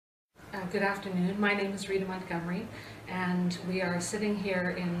Good afternoon. My name is Rita Montgomery, and we are sitting here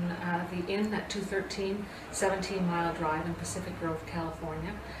in the inn at 213 17 Mile Drive in Pacific Grove,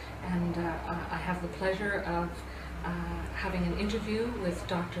 California. And I have the pleasure of having an interview with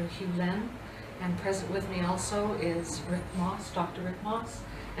Dr. Hew Len, and present with me also is Rick Moss, Dr. Rick Moss,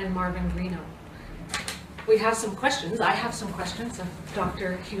 and Marvin Greeno. We have some questions. I have some questions of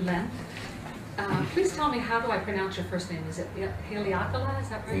Dr. Hew Len. Please tell me, how do I pronounce your first name? Is it Heliakala? Is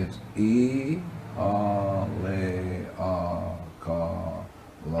that right? It's E-A-L-E-A-K-A-L-A.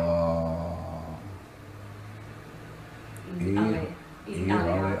 E-A-L-E-A-K-A-L-A.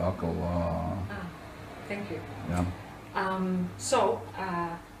 Thank you. Yeah.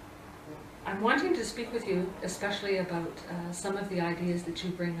 I'm wanting to speak with you especially about some of the ideas that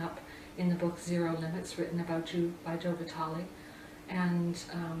you bring up in the book Zero Limits, written about you by Joe Vitale. And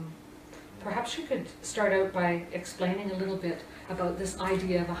perhaps you could start out by explaining a little bit about this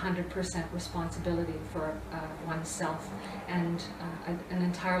idea of 100% responsibility for oneself, and an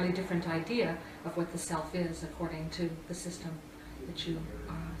entirely different idea of what the self is according to the system that you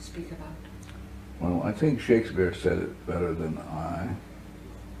speak about. Well, I think Shakespeare said it better than I.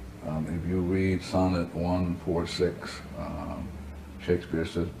 If you read Sonnet 146, Shakespeare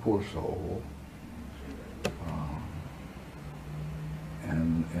says, "Poor soul."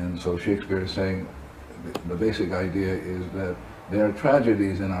 And so Shakespeare is saying the basic idea is that there are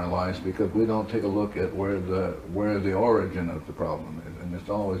tragedies in our lives because we don't take a look at where the origin of the problem is, and it's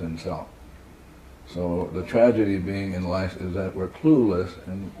always in self. So the tragedy being in life is that we're clueless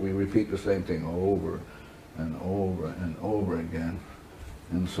and we repeat the same thing over and over and over again.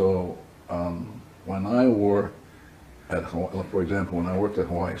 And so when I work at, for example, when I worked at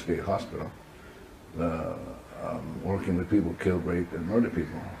Hawaii State Hospital, working with people killed, raped, and murdered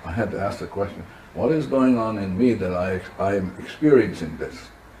people, I had to ask the question, what is going on in me that I am experiencing this?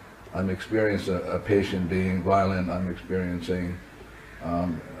 I'm experiencing a patient being violent, I'm experiencing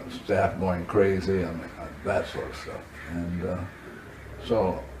staff going crazy, that sort of stuff. And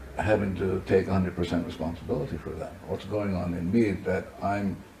so having to take 100% responsibility for that. What's going on in me that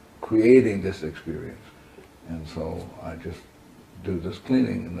I'm creating this experience? And so I just do this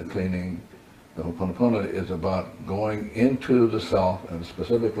cleaning, and the cleaning, the Ho'oponopono, is about going into the self, and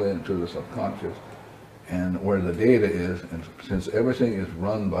specifically into the subconscious, and where the data is. And since everything is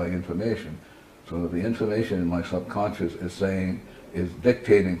run by information, so the information in my subconscious is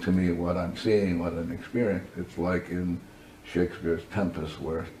dictating to me what I'm seeing, what I'm experiencing. It's like in Shakespeare's Tempest,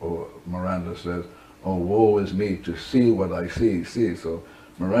 where Miranda says, "Oh, woe is me to see what I see." So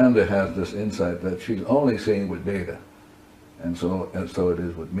Miranda has this insight that she's only seeing with data. And so it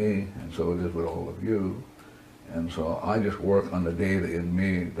is with me, and so it is with all of you. And so I just work on the data in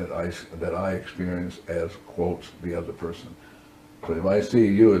me that I experience as, quotes, the other person. So if I see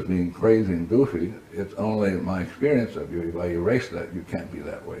you as being crazy and goofy, it's only my experience of you. If I erase that, you can't be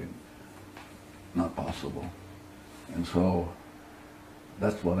that way. Not possible. And so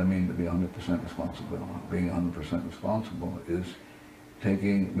that's what I mean to be 100% responsible. Being 100% responsible is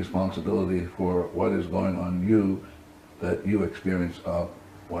taking responsibility for what is going on in you that you experience of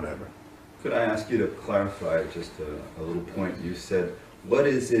whatever. Could I ask you to clarify just a little point? You said, what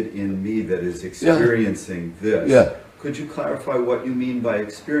is it in me that is experiencing this? Yeah. Could you clarify what you mean by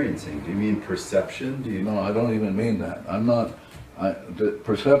experiencing? Do you mean perception? No, I don't even mean that. I'm not,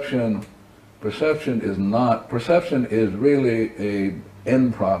 perception is really a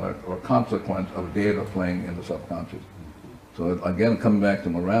end product or consequence of data playing in the subconscious. So again, coming back to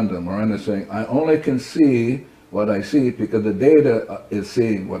Miranda is saying, I only can see what I see because the data is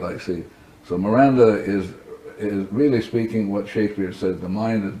seeing what I see. So Miranda is really speaking what Shakespeare says, the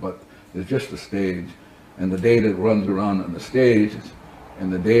mind is just a stage, and the data runs around on the stage, and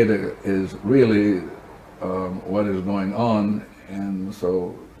the data is really what is going on. And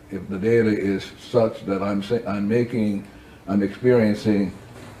so if the data is such that I'm experiencing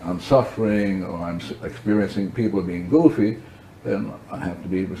suffering, or I'm experiencing people being goofy, then I have to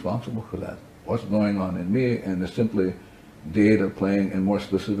be responsible for that. What's going on in me, and it's simply data playing, and more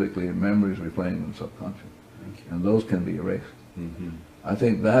specifically memories replaying in the subconscious. And those can be erased. Mm-hmm. I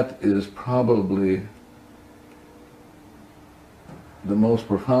think that is probably the most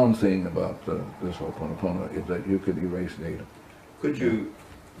profound thing about this Ho'oponopono, is that you could erase data. Could you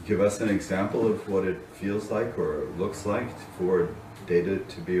give us an example of what it feels like or looks like for data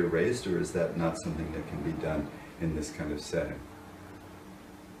to be erased, or is that not something that can be done in this kind of setting?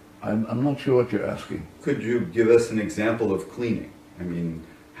 I'm not sure what you're asking. Could you give us an example of cleaning? I mean,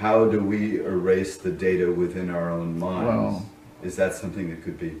 how do we erase the data within our own minds? Well, is that something that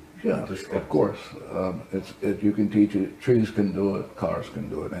could be Yeah, of course. You can teach it. Trees can do it. Cars can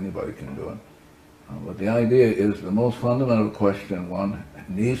do it. Anybody can do it. But the idea is the most fundamental question one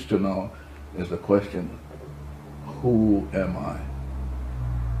needs to know is the question, who am I?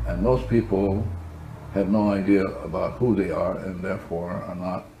 And most people have no idea about who they are, and therefore are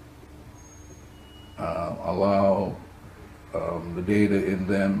not allow the data in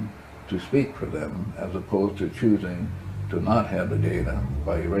them to speak for them, as opposed to choosing to not have the data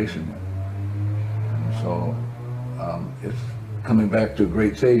by erasing it. And so it's coming back to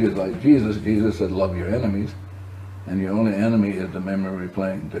great sages like Jesus. Jesus said, love your enemies, and your only enemy is the memory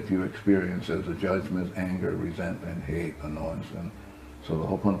replaying that you experience as a judgment, anger, resentment, hate, annoyance. And so the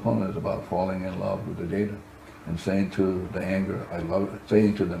Ho'oponopono is about falling in love with the data and saying to the anger, I love it,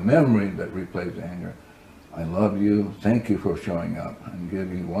 saying to the memory that replays anger, I love you, thank you for showing up, and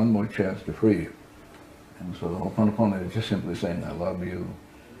give you one more chance to free you. And so the Ho'oponopono is just simply saying, I love you,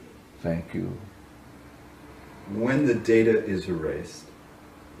 thank you. When the data is erased,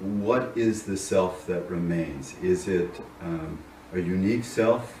 what is the self that remains? Is it a unique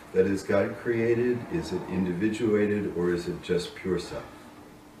self that is God created? Is it individuated, or is it just pure self?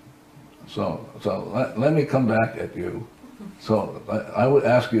 So let me come back at you. So I would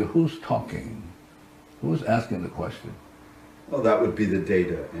ask you, who's talking? Who's asking the question? Well, that would be the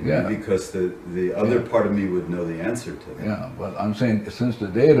data, and yeah. Because the other part of me would know the answer to that. Yeah, but I'm saying since the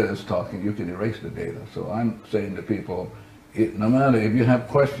data is talking, you can erase the data. So I'm saying to people, no matter if you have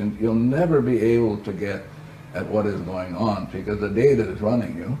questions, you'll never be able to get at what is going on because the data is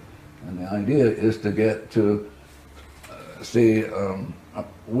running you. And the idea is to get to see,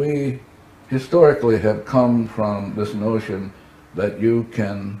 we historically have come from this notion that you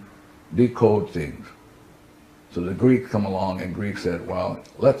can decode things. So the Greeks come along, and Greeks said, well,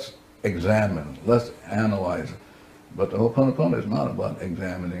 let's examine, let's analyze. But the Ho'oponopono is not about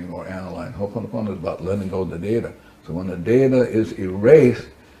examining or analyzing. Ho'oponopono is about letting go of the data. So when the data is erased,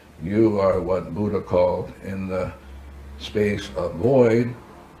 you are what Buddha called in the space of void,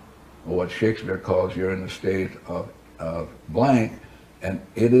 or what Shakespeare calls you're in the state of blank. And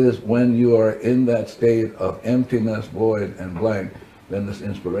it is when you are in that state of emptiness, void, and blank, then this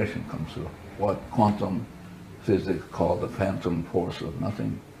inspiration comes through. What quantum physics call the phantom force of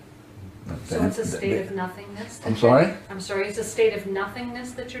nothing. So it's a state of nothingness? I'm sorry? I'm sorry, it's a state of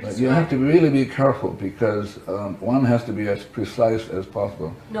nothingness that you're describing? You have to really be careful because one has to be as precise as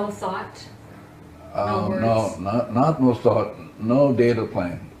possible. No thought? No words? No, not no thought, no data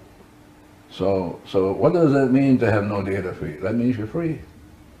plane. So what does that mean to have no data free? That means you're free.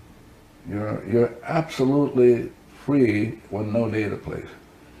 You're absolutely free when no data plays.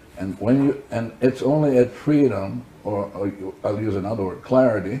 And and it's only at freedom, or I'll use another word,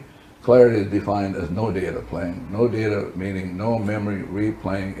 clarity. Clarity is defined as no data playing. No data meaning no memory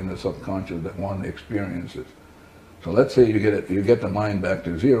replaying in the subconscious that one experiences. So let's say you get the mind back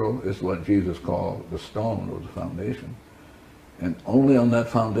to zero. Is what Jesus called the stone or the foundation. And only on that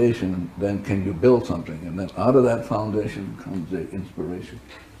foundation then can you build something. And then out of that foundation comes the inspiration.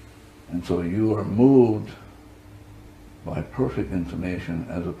 And so you are moved by perfect information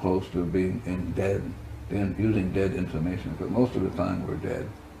as opposed to being using dead information, because most of the time we're dead.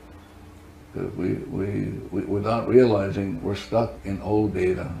 Because we without realizing, we're stuck in old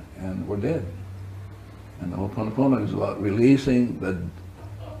data and we're dead. And the Ho'oponopono is about releasing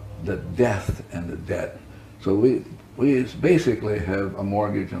the death and the debt. So we basically have a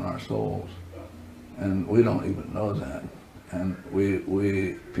mortgage on our souls, and we don't even know that. And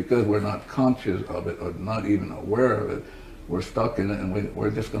because we're not conscious of it or not even aware of it, we're stuck in it, and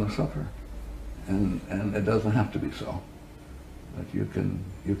we're just going to suffer. And it doesn't have to be so. But you can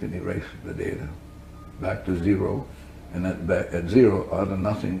erase the data back to zero, and at zero, out of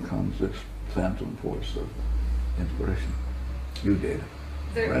nothing comes this phantom force of inspiration. New data,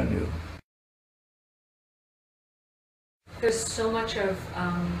 brand new. There's so much of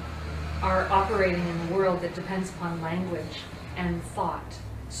our operating in the world that depends upon language and thought.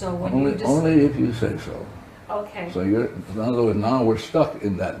 So when only if you say so. Okay. So in other words, now we're stuck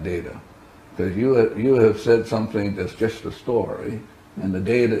in that data, because you have said something that's just a story, and the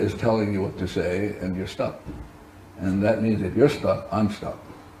data is telling you what to say, and you're stuck. And that means if you're stuck, I'm stuck.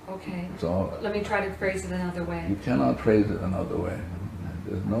 Okay. So let me try to phrase it another way. You cannot phrase it another way.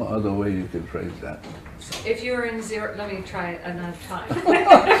 There's no other way you can phrase that. If you're in zero, let me try it another time.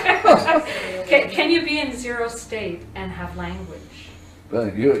 Can you be in zero state and have language?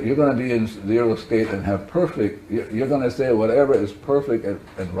 You're going to be in zero state and have perfect, you're going to say whatever is perfect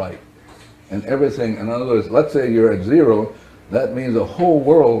and right. And everything, in other words, let's say you're at zero, that means the whole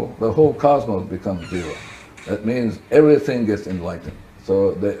world, the whole cosmos becomes zero. That means everything gets enlightened.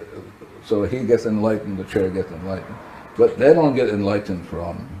 So he gets enlightened, the chair gets enlightened. But they don't get enlightened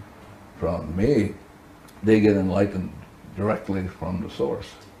from me. They get enlightened directly from the source.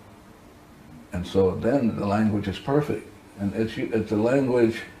 And so then the language is perfect. And it's a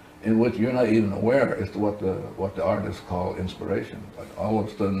language in which you're not even aware. It's what the artists call inspiration. Like all of a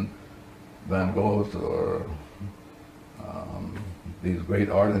sudden, Van Gogh's or these great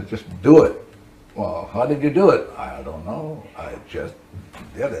artists just do it. Well, how did you do it? I don't know. I just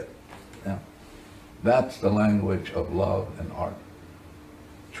did it. Yeah. That's the language of love and art.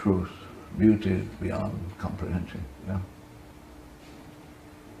 Truth, beauty beyond comprehension. Yeah.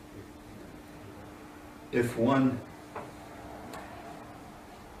 If one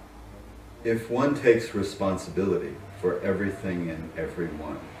takes responsibility for everything and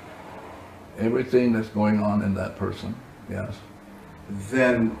everyone, everything that's going on in that person, yes,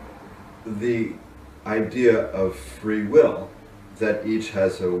 then the idea of free will, that each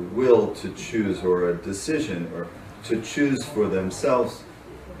has a will to choose or a decision or to choose for themselves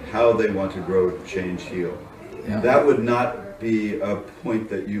how they want to grow, change, heal, yeah. That would not be a point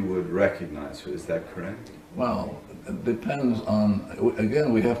that you would recognize. Is that correct? Well, it depends on,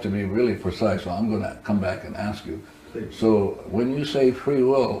 again, we have to be really precise, so I'm going to come back and ask you. Please. So when you say free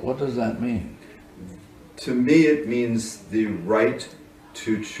will, what does that mean? To me, it means the right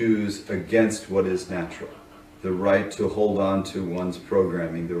to choose against what is natural, the right to hold on to one's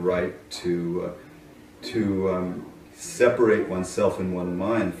programming, the right to separate oneself in one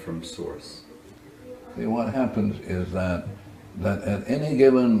mind from source. See, what happens is that at any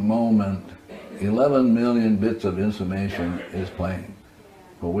given moment, 11 million bits of information is playing,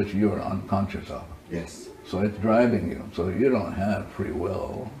 for which you are unconscious of. Yes. So it's driving you. So you don't have free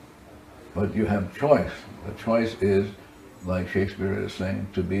will, but you have choice. The choice is, like Shakespeare is saying,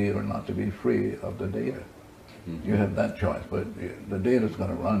 to be or not to be free of the data. Mm-hmm. You have that choice, but the data is going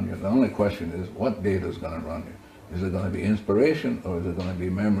to run you. The only question is, what data is going to run you? Is it going to be inspiration, or is it going to be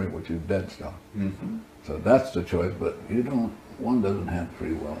memory, which is dead stuff? Mm-hmm. So that's the choice, but one doesn't have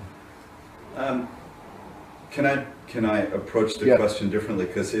free will. Can I approach the question differently,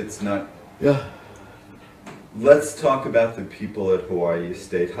 because it's not... Yeah. Let's talk about the people at Hawaii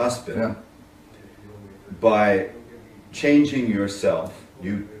State Hospital. Yeah. By changing yourself,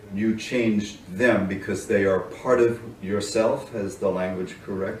 you change them because they are part of yourself. Is the language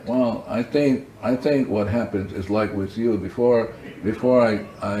correct? Well, I think what happens is like with you. Before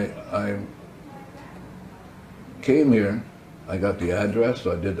I came here, I got the address,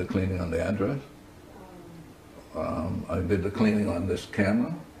 so I did the cleaning on the address. I did the cleaning on this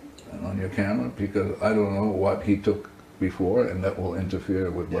camera and on your camera, because I don't know what he took before, and that will interfere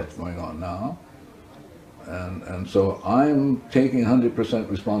with what's going on now. And so I'm taking 100%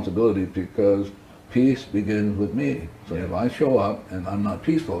 responsibility, because peace begins with me. So if I show up and I'm not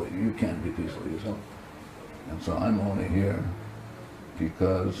peaceful, you can't be peaceful yourself. And so I'm only here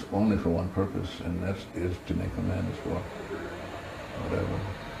because only for one purpose, and that is to make amends for whatever.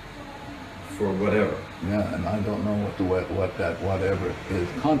 For whatever. Yeah, and I don't know what that whatever is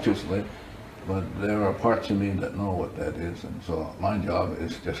consciously, but there are parts of me that know what that is, and so my job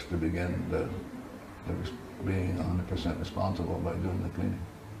is just to begin being 100% responsible by doing the cleaning.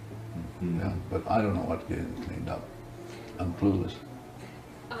 Mm-hmm. Yeah, but I don't know what's getting cleaned up. I'm clueless.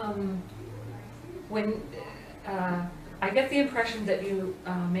 I get the impression that you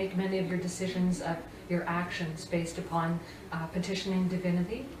make many of your decisions, your actions, based upon petitioning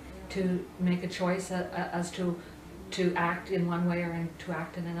divinity to make a choice as to act in one way or to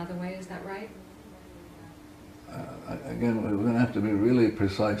act in another way. Is that right? Again, we're going to have to be really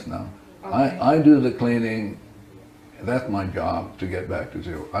precise now. Okay. I do the cleaning. That's my job, to get back to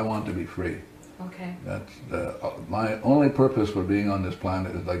zero. I want to be free. Okay. That's my only purpose for being on this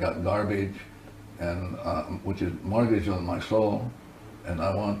planet is I got garbage, and which is mortgage on my soul, and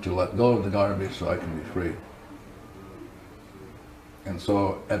I want to let go of the garbage so I can be free. And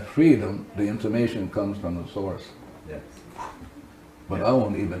so at freedom, the information comes from the source. Yes. But I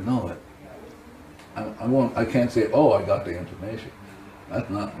won't even know it. I can't say, oh, I got the information. That's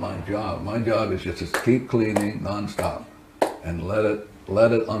not my job. My job is just to keep cleaning nonstop and let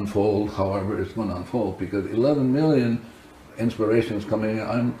it unfold however it's going to unfold, because 11 million inspirations coming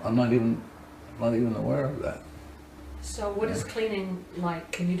in, I'm not even aware of that. So what is cleaning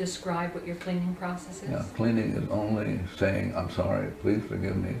like? Can you describe what your cleaning process is? Yeah, cleaning is only saying, I'm sorry, please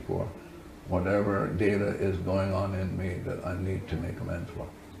forgive me for whatever data is going on in me that I need to make amends for.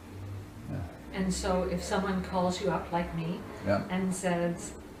 Yeah. And so if someone calls you up like me and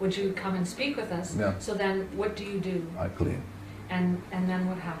says, would you come and speak with us? Yeah. So then what do you do? I clean. And then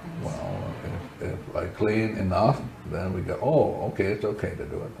what happens? Well, if I clean enough, then we go, oh, okay, it's okay to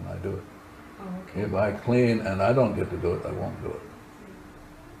do it, and I do it. Oh, okay. If I clean and I don't get to do it, I won't do it.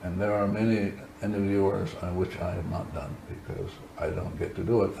 And there are many interviewers on which I have not done because I don't get to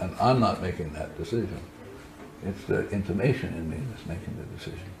do it, and I'm not making that decision. It's the intimation in me that's making the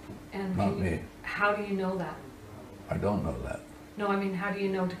decision, And not me. how do you know that? I don't know that. No, I mean, how do you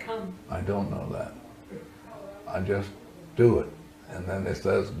know to come? I don't know that. I just do it. And then it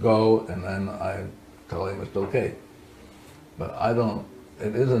says go, and then I tell him it's okay. But I don't,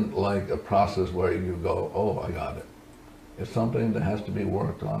 it isn't like a process where you go, oh, I got it. It's something that has to be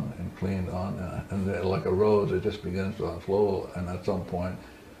worked on and cleaned on, and then like a rose, it just begins to unfold, and at some point,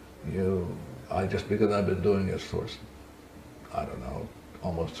 because I've been doing this for, I don't know,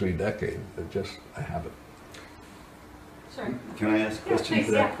 almost 3 decades, I have it. Sorry. Can I ask a question please,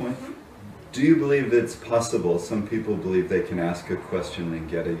 to that point? Do you believe it's possible? Some people believe they can ask a question and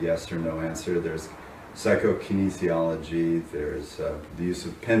get a yes or no answer. There's psychokinesiology, there's the use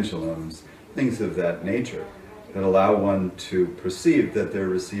of pendulums, things of that nature that allow one to perceive that they're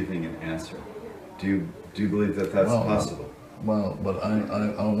receiving an answer. Do you believe that that's possible? Well, but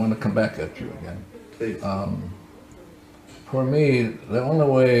I want to come back at you again. Please. For me, the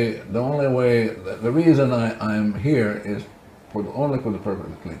reason I'm here is only for the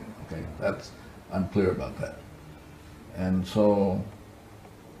purpose of cleaning. Okay, I'm clear about that. And so,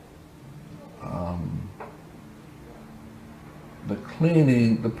 the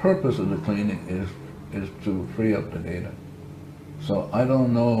purpose of the cleaning is to free up the data. So I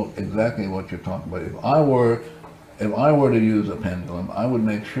don't know exactly what you're talking about. If I were to use a pendulum, I would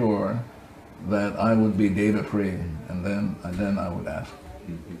make sure that I would be data free, and then I would ask.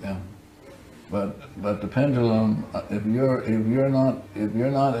 Yeah. But the pendulum, if you're not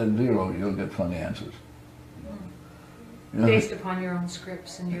at zero, you'll get funny answers. Based upon your own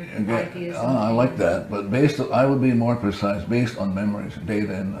scripts and your ideas. I like that, but I would be more precise, based on memories,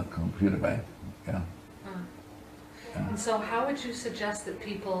 data in a computer bank. Yeah. Yeah. And so how would you suggest that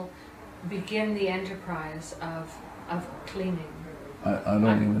people begin the enterprise of cleaning? I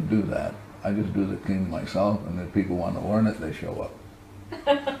don't even do that. I just do the cleaning myself, and if people want to learn it, they show up.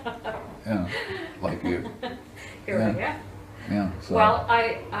 Yeah, like you. Here I am. Yeah. So, well,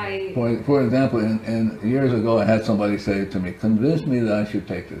 for example, in years ago, I had somebody say to me, "Convince me that I should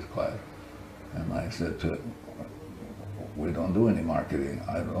take this class," and I said to him, "We don't do any marketing.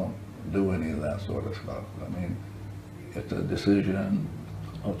 I don't do any of that sort of stuff. I mean, it's a decision,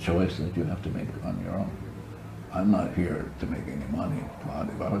 a choice that you have to make on your own. I'm not here to make any money.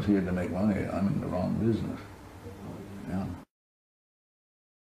 If I was here to make money, I'm in the wrong business." Yeah.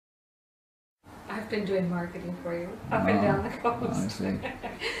 I've been doing marketing for you up and down the coast. I see.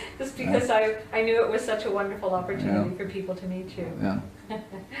 Just because I knew it was such a wonderful opportunity for people to meet you. Yeah.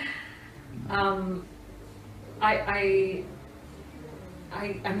 I'm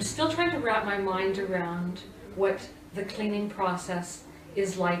still trying to wrap my mind around what the cleaning process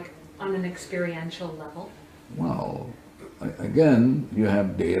is like on an experiential level. Well, again, you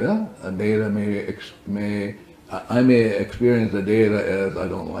have data. Data I may experience the data as I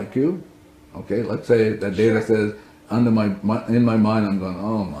don't like you. Okay, let's say that data says in my mind I'm going,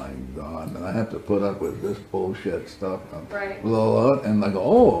 oh my God, and I have to put up with this bullshit stuff. Right. Blah, blah, and I go,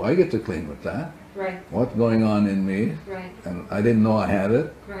 oh, I get to clean with that. Right. What's going on in me? Right. And I didn't know I had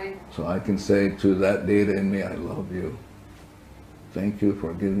it. Right. So I can say to that data in me, I love you. Thank you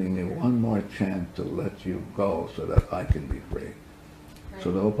for giving me one more chance to let you go so that I can be free. Right.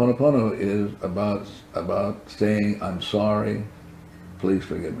 So the Ho'oponopono is about saying, I'm sorry, please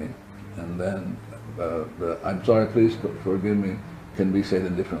forgive me. And then the I'm sorry, please forgive me can be said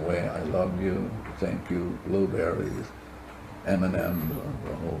in a different way. I love you, thank you, blueberries, M&M's,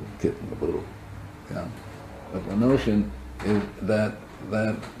 the whole kit and caboodle. Yeah. But the notion is that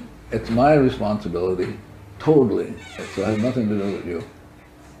it's my responsibility, totally. So it has nothing to do with you.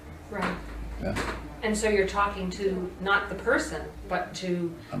 Right. Yeah. And so you're talking to not the person, but to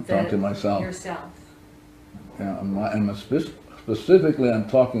I'm talking to myself. Yourself. Yeah. Specifically, I'm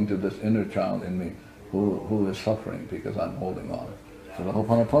talking to this inner child in me who is suffering because I'm holding on. So the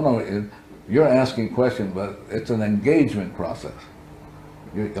Ho'oponopono is, you're asking questions, but it's an engagement process.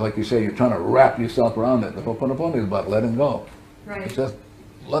 Like you say, you're trying to wrap yourself around it. The Ho'oponopono is about letting go. Right. It's just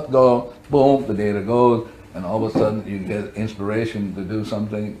let go, boom, the data goes, and all of a sudden you get inspiration to do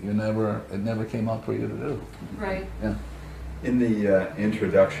something it never came out for you to do. Right. Yeah. In the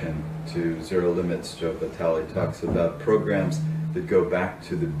introduction to Zero Limits, Joe Vitale talks about programs that go back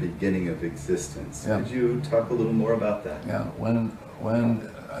to the beginning of existence. Yeah. Could you talk a little more about that? Yeah. When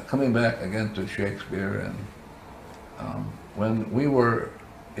coming back again to Shakespeare and when we were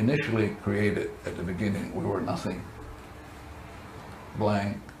initially created at the beginning, we were nothing.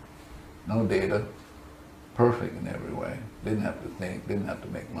 Blank, no data, perfect in every way. Didn't have to think, didn't have to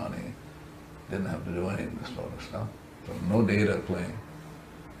make money, didn't have to do any of this sort of stuff. So no data playing.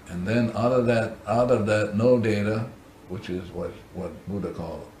 And then out of that no data, which is what Buddha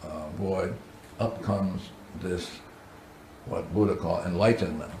called void, up comes this, what Buddha called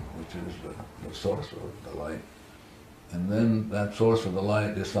enlightenment, which is the source of the light. And then that source of the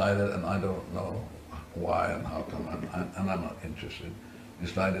light decided, and I don't know why and how come, and I'm not interested,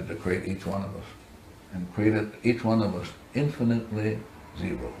 decided to create each one of us. And created each one of us infinitely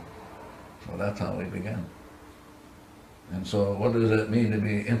zero. So that's how we began. And so what does it mean to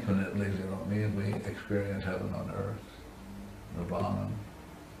be infinitely zero? It means we experience heaven on earth, nirvana,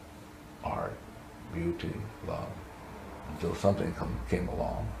 art, beauty, love, until something came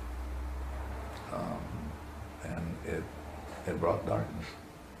along, and it brought darkness.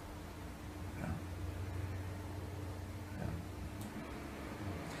 Yeah. Yeah.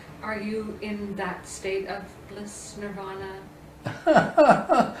 Are you in that state of bliss, nirvana?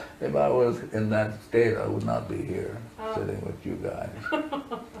 If I was in that state, I would not be here sitting with you guys.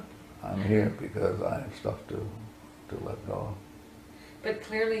 I'm here because I have stuff to let go. But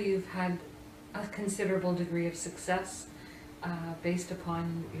clearly you've had a considerable degree of success based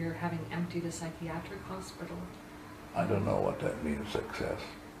upon your having emptied a psychiatric hospital. I don't know what that means, success.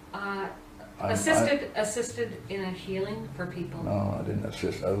 Assisted in a healing for people. No, I didn't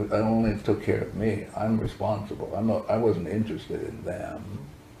assist. I only took care of me. I'm responsible. I wasn't interested in them.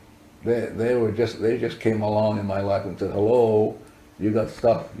 They just came along in my life and said, "Hello, you got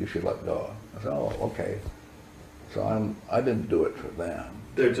stuff you should let go." I said, "Oh, okay." So I didn't do it for them.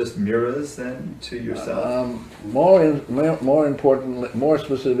 They're just mirrors then to yourself? More importantly, more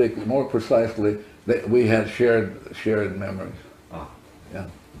specific, more precisely, that we had shared memories. Ah. Yeah.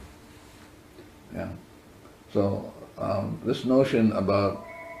 Yeah. So this notion about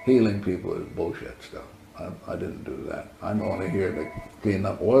healing people is bullshit stuff. I didn't do that. I'm only here to clean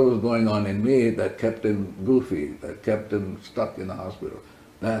up what was going on in me that kept him goofy, that kept him stuck in the hospital.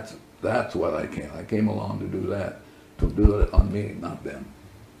 That's what I came. I came along to do that, to do it on me, not them.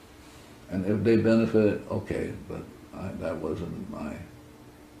 And if they benefit, okay, but that wasn't my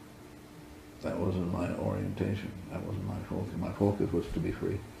orientation. That wasn't my focus. My focus was to be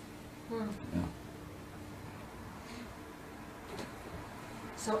free. Hmm. Yeah.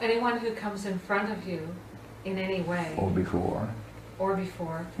 So anyone who comes in front of you in any way, Or before.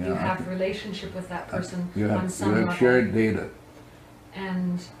 you Yeah, have relationship with that person You on have some level. shared data.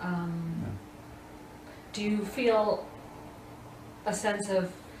 And do you feel a sense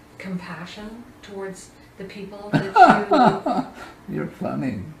of compassion towards the people that you... You're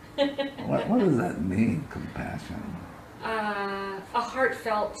funny. What does that mean, compassion? A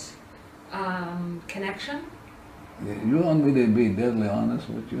heartfelt connection? You want me to be deadly honest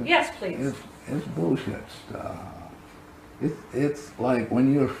with you? Yes, please. It's bullshit stuff. It's like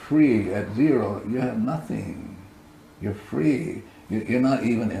when you're free at zero, you have nothing. You're free. You're not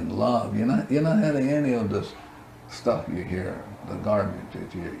even in love. You're not having any of this stuff you hear, the garbage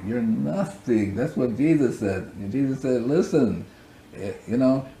that you hear. You're nothing. That's what Jesus said. Jesus said, listen,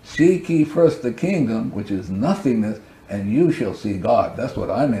 seek ye first the kingdom, which is nothingness, and you shall see God. That's what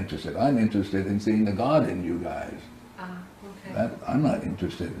I'm interested. I'm interested in seeing the God in you guys. Okay. I'm not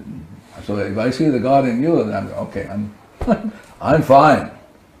interested in. So if I see the God in you, then I'm okay. I'm fine.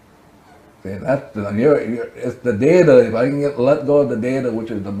 See, it's the data. If I can let go of the data,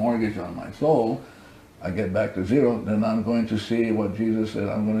 which is the mortgage on my soul, I get back to zero. Then I'm going to see what Jesus said.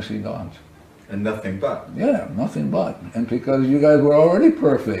 I'm going to see God. And nothing but. Yeah, nothing but. And because you guys were already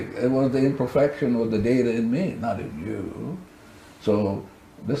perfect, it was the imperfection of the data in me, not in you. So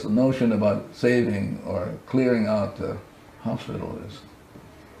this notion about saving or clearing out the hospital is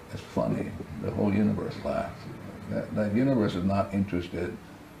funny. The whole universe laughs. That universe is not interested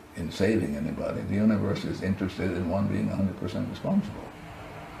in saving anybody. The universe is interested in one being 100% responsible.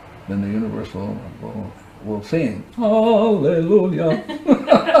 Then the universe will sing, Hallelujah.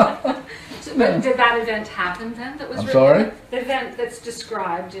 But did that event happen then? That was I'm sorry? The event that's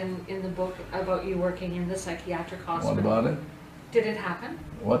described in the book about you working in the psychiatric hospital. What about it? Did it happen?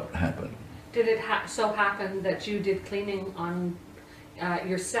 What happened? Did it so happen that you did cleaning on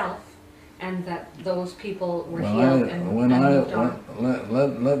yourself and that those people were healed and moved on?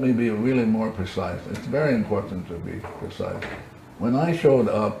 Let me be really more precise. It's very important to be precise. When I showed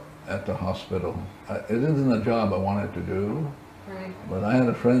up at the hospital, it isn't a job I wanted to do. Right. But I had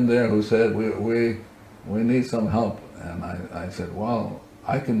a friend there who said, we need some help. And I said, well,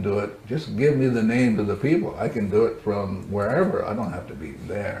 I can do it. Just give me the names of the people. I can do it from wherever. I don't have to be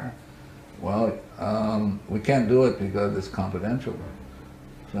there. Well, we can't do it because it's confidential.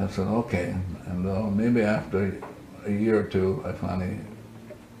 So I said, okay. And maybe after a year or two, I finally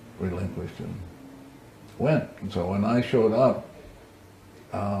relinquished and went. And so when I showed up,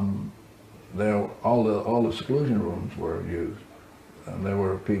 all the seclusion rooms were used. And there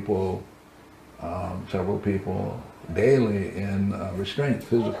were people, several people daily in restraint,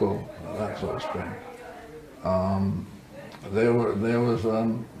 physical, that sort of restraint. There was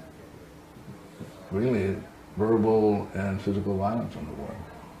really verbal and physical violence on the ward.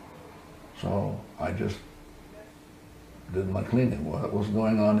 So I just did my cleaning. What was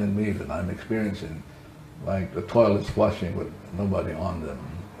going on in me that I'm experiencing? Like the toilets flushing with nobody on them,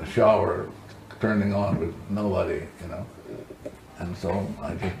 a shower turning on with nobody, you know. And so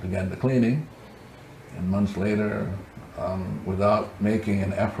I just began the cleaning, and months later, without making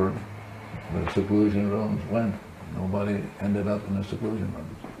an effort, the seclusion rooms went. Nobody ended up in the seclusion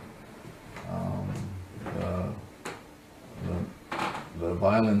rooms. The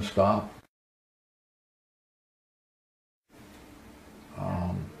violence stopped.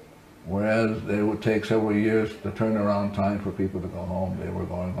 Whereas it would take several years to turn around time for people to go home, they were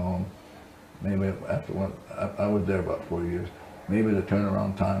going home. Maybe after one, I was there about 4 years. Maybe the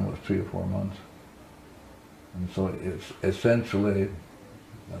turnaround time was 3 or 4 months. And so it's essentially,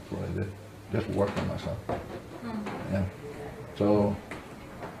 that's what I did, just work on myself. Yeah. So,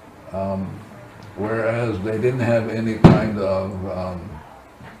 whereas they didn't have any kind of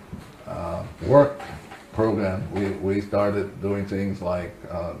work program, we started doing things like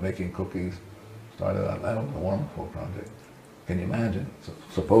making cookies. Started out, that was a wonderful project. Can you imagine?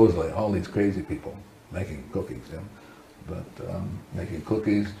 Supposedly all these crazy people making cookies, yeah? But making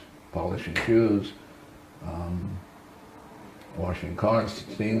cookies, polishing shoes, washing cars,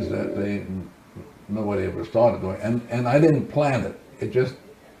 things that nobody ever thought of doing. And I didn't plan it, it just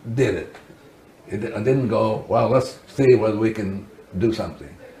did it. I didn't go, well, let's see whether we can do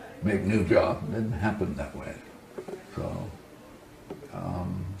something, make new job. It didn't happen that way.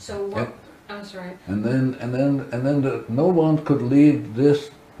 So what? I'm sorry. And then no one could leave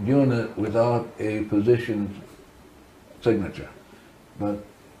this unit without a physician's signature. But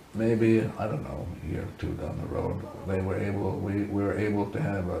maybe, I don't know, a year or two down the road, we were able to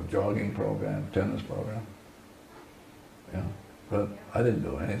have a jogging program, tennis program. Yeah. But I didn't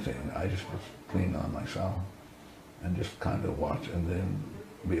do anything. I just was clean on myself and just kind of watch and then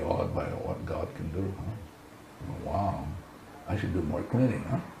be awed by what God can do. Huh? Wow, I should do more cleaning,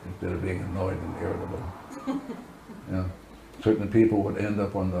 huh? Instead of being annoyed and irritable. Yeah. Certain people would end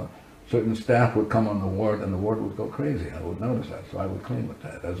up certain staff would come on the ward and the ward would go crazy. I would notice that, so I would clean with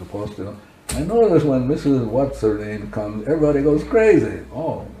that, as opposed to, I notice when Mrs. What's-Her-Name comes, everybody goes crazy.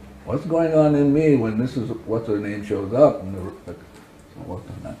 Oh, what's going on in me when Mrs. What's-Her-Name shows up? And so I worked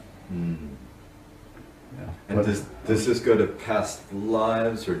on that. Yeah. And does this go to past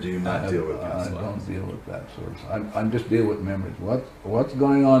lives, or do you not deal with past lives? I don't deal with that sort of. I just deal with memories. What's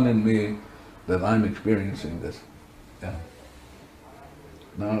going on in me that I'm experiencing this? Yeah.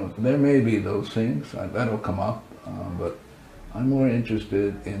 Now there may be those things that'll come up, but I'm more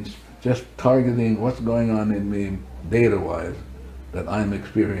interested in just targeting what's going on in me data-wise that I'm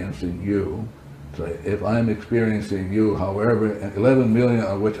experiencing you. So if I'm experiencing you, however, 11 million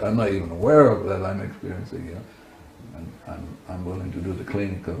of which I'm not even aware of that I'm experiencing you, and I'm willing to do the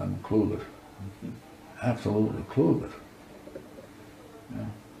cleaning because I'm clueless. Absolutely clueless. Yeah.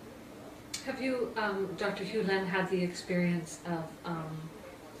 Have you, Dr. Hew Len, had the experience of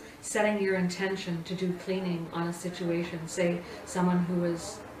setting your intention to do cleaning on a situation? Say someone who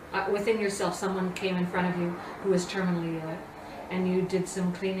was, within yourself, someone came in front of you who was terminally ill, and you did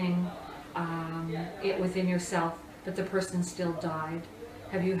some cleaning within yourself, but the person still died.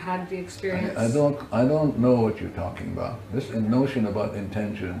 Have you had the experience? I don't know what you're talking about. This notion about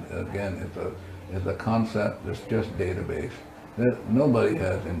intention, again, is a concept that's just database. Nobody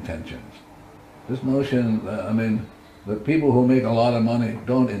has intentions. This notion, I mean, the people who make a lot of money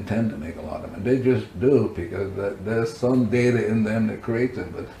don't intend to make a lot of money. They just do because there's some data in them that creates it.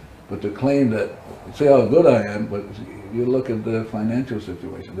 But to claim that, say how good I am, but you look at the financial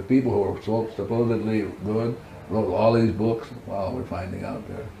situation. The people who are supposedly good wrote all these books. Well, we're finding out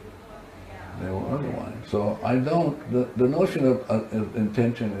they were otherwise. So I don't, the notion of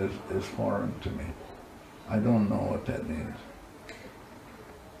intention is foreign to me. I don't know what that means.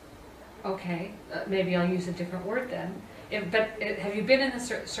 Okay, maybe I'll use a different word then. Have you been in a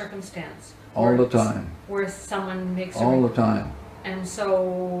circumstance? All the time. Where someone makes all the time. And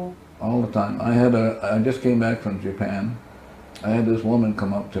so... All the time. I just came back from Japan, I had this woman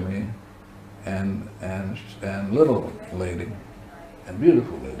come up to me, and little lady, and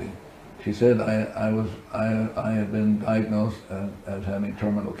beautiful lady. She said I had been diagnosed as having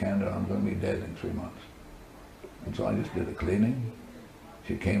terminal cancer. I'm going to be dead in 3 months. And so I just did a cleaning.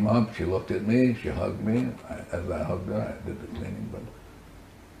 She came up, she looked at me, she hugged me. As I hugged her, I did the cleaning. But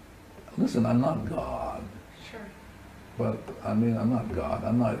listen, I'm not God. Sure. But I mean, I'm not God.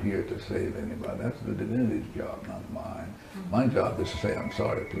 I'm not here to save anybody. That's the divinity's job, not mine. Mm-hmm. My job is to say, I'm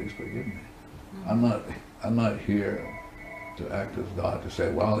sorry, please forgive me. Mm-hmm. I'm not here to act as God, to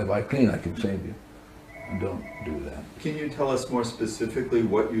say, well, if I clean, I can save you. I don't do that. Can you tell us more specifically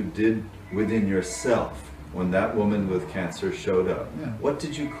what you did within yourself when that woman with cancer showed up? Yeah. What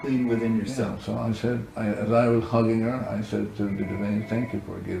did you clean within yourself? Yeah, so I said, as I was hugging her, I said to the divinity, thank you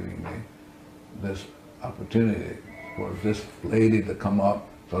for giving me this opportunity for this lady to come up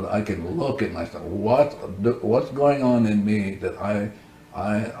so that I can look at myself. What's going on in me that I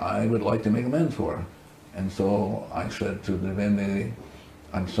would like to make amends for? And so I said to the divinity,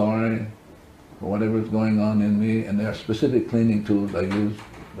 I'm sorry for whatever's going on in me, and there are specific cleaning tools I use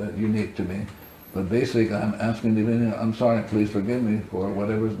that are unique to me. But basically, I'm asking divinity, I'm sorry, please forgive me for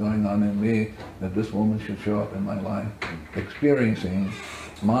whatever's going on in me, that this woman should show up in my life, experiencing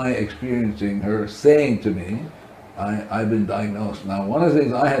her saying to me, I've been diagnosed. Now, one of the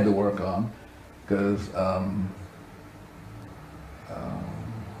things I had to work on, because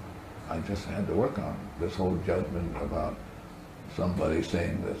I just had to work on this whole judgment about somebody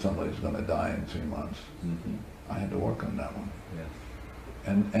saying that somebody's going to die in 3 months. Mm-hmm. I had to work on that one. Yes.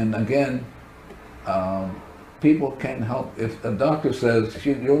 And again, people can't help. If a doctor says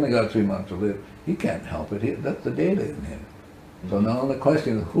you only got 3 months to live, he can't help it. That's the data in him. Mm-hmm. So now the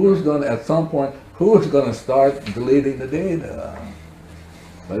question is, at some point, who's going to start deleting the data?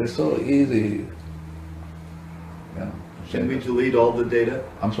 But it's so easy. Can we delete all the data?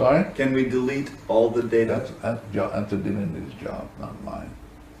 I'm sorry? Can we delete all the data? That's a divinity's job, not mine.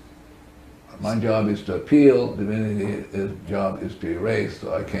 My job is to appeal, divinity's job is to erase,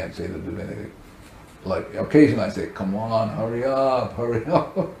 so I can't say to divinity. Like, occasionally I say, come on, hurry up, hurry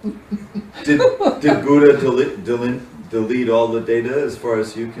up. Did Buddha delete all the data as far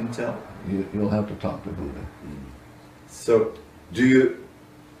as you can tell? You'll have to talk to Buddha. So,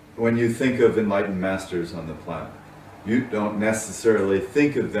 when you think of enlightened masters on the planet, you don't necessarily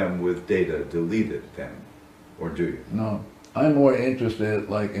think of them with data deleted then, or do you? No, I'm more interested,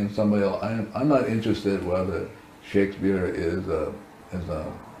 like in somebody else. I'm not interested whether Shakespeare is a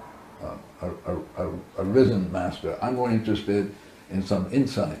risen master. I'm more interested in some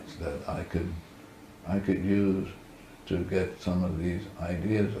insights that I could use to get some of these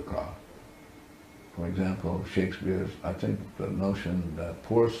ideas across. For example, Shakespeare's, I think the notion that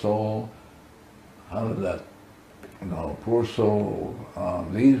poor soul, how did that, poor soul,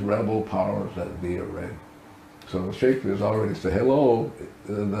 these rebel powers that be arrayed. So Shakespeare's already said, hello,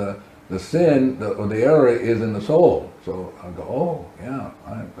 the sin, or the error is in the soul. So I go, oh, yeah,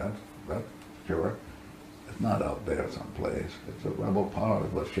 that's sure. It's not out there someplace. It's a rebel power,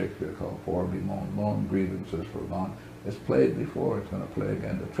 is what Shakespeare called for, bemoan, moan, grievances for gone. It's played before, it's going to play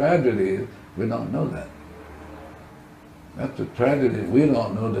again. The tragedy is, we don't know that. That's the tragedy. We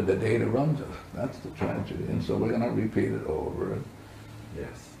don't know that the data runs us. That's the tragedy. And so we're going to repeat it over and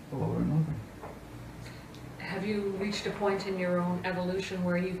over and over. Have you reached a point in your own evolution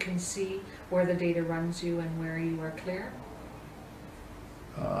where you can see where the data runs you and where you are clear?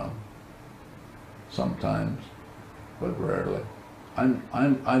 Sometimes, but rarely. I'm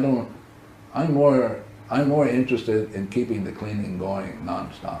more interested in keeping the cleaning going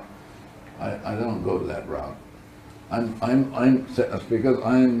nonstop. I don't go that route. Because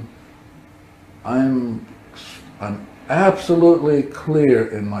I'm absolutely clear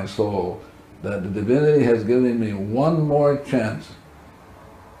in my soul that the divinity has given me one more chance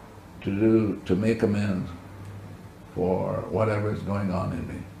to make amends for whatever is going on in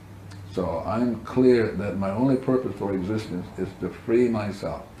me. So I'm clear that my only purpose for existence is to free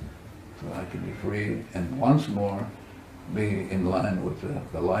myself, so I can be free and once more be in line with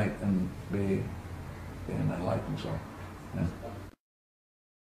the light and be in enlightened soul. Yeah.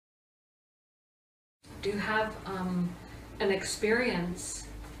 Do you have an experience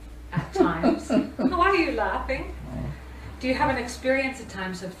at times? Why are you laughing? Do you have an experience at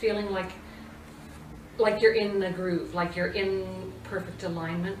times of feeling like you're in the groove, like you're in perfect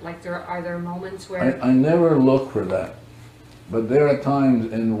alignment? Like are there moments where... I never look for that. But there are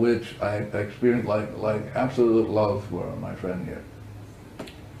times in which I experience like absolute love for my friend here.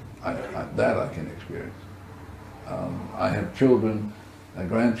 That I can experience. I have children,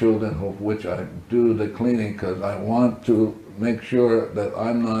 grandchildren, of which I do the cleaning because I want to make sure that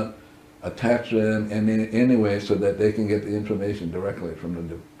I'm not attached to them in any way so that they can get the information directly from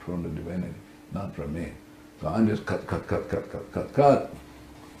the divinity, not from me. So I'm just cut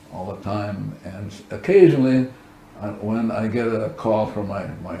all the time, and occasionally when I get a call from my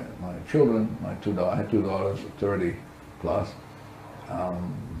children, I had two daughters, 30 plus,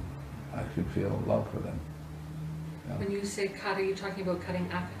 I should feel love for them. Yeah. When you say cut, are you talking about cutting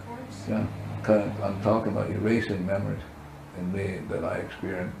apicords? Yeah, I'm talking about erasing memories in me that I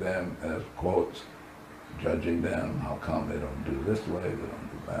experience them as quotes, judging them, how come they don't do this way, they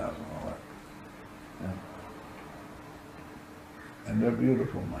don't do that, and all that. Yeah. And they're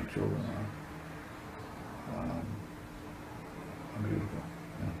beautiful, my children are. Beautiful.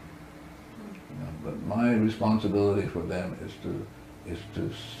 Yeah. Yeah. But my responsibility for them is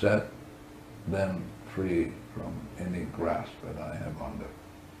to set them free from any grasp that I have on them,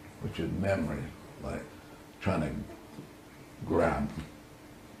 which is memory, like trying to grab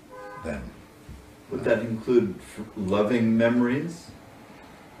them. Would that include loving memories?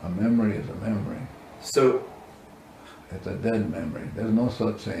 A memory is a memory. So it's a dead memory. There's no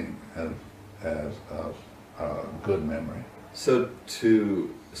such thing as a good memory. So to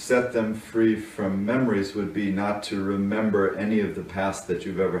set them free from memories would be not to remember any of the past that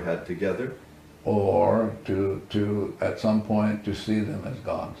you've ever had together? Or to at some point to see them as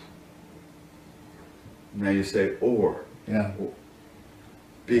gods. Now you say or. Yeah.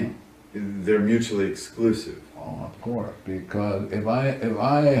 They're mutually exclusive. Oh, of course, because if I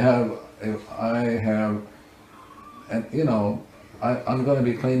have, and you know, I'm going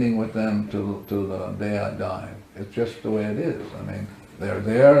to be cleaning with them till the day I die. It's just the way it is. I mean, they're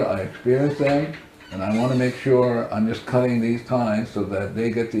there, I experience them, and I want to make sure I'm just cutting these ties so that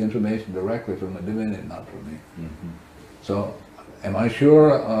they get the information directly from the divinity, not from me. Mm-hmm. So, am I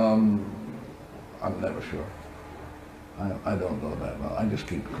sure? I'm never sure. I don't know that well. I just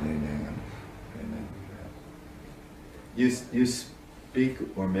keep cleaning and cleaning. Yeah. You speak,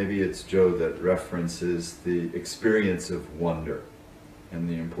 or maybe it's Joe that references the experience of wonder and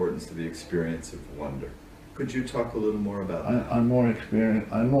the importance of the experience of wonder. Could you talk a little more about that? I'm more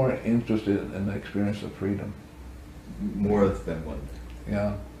interested in the experience of freedom. More than wonder.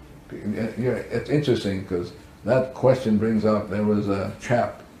 Yeah. It's interesting because that question brings up, there was a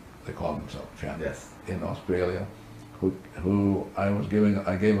chap, they call himself chap, yes, in Australia, who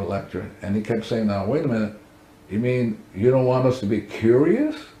I gave a lecture, and he kept saying, now wait a minute, you mean you don't want us to be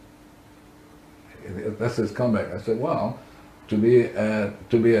curious? That's his comeback. I said, well, to be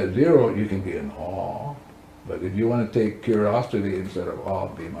at zero, you can be in awe, but if you want to take curiosity instead of awe,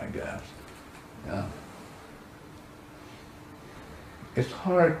 be my guest. Yeah. It's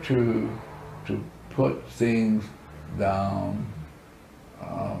hard to put things down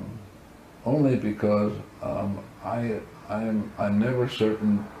only because I'm never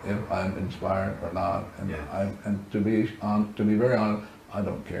certain if I'm inspired or not, and yeah. and to be very honest, I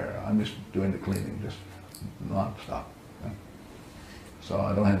don't care. I'm just doing the cleaning, just non-stop. Yeah. So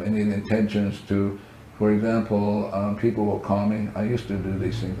I don't have any intentions to. For example, people will call me. I used to do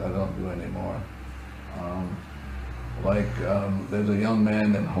these things. I don't do anymore. There's a young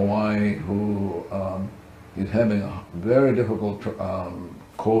man in Hawaii who he's having a very difficult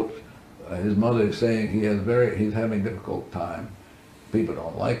quote. His mother is saying he's having a difficult time. People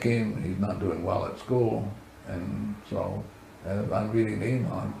don't like him. He's not doing well at school, and so as I'm reading the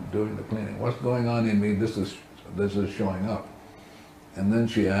email, I'm doing the cleaning. What's going on in me? This is showing up. And then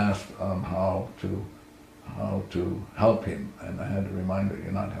she asked how to help him, and I had to remind her,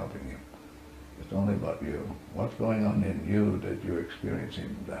 you're not helping him. It's only about you. What's going on in you that you're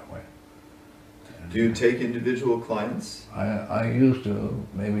experiencing that way? Do you take individual clients? I used to,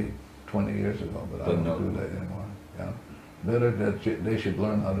 maybe 20 years ago, but I don't do that anymore. Yeah. Better that they should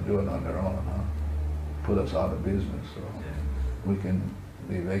learn how to do it on their own, huh? Put us out of business so we can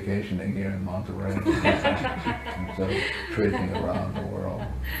be vacationing here in Monterey instead of trading around the world.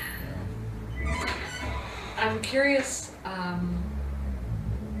 Yeah. I'm curious,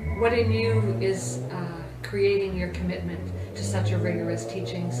 what in you is creating your commitment to such a rigorous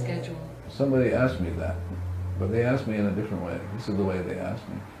teaching schedule? Somebody asked me that, but they asked me in a different way. This is the way they asked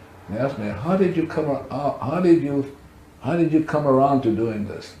me. They asked me, how did you come around to doing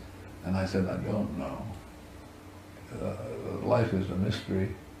this? And I said, I don't know. Life is a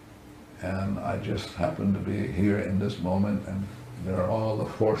mystery, and I just happen to be here in this moment, and there are all the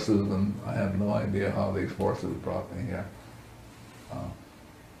forces, and I have no idea how these forces brought me here.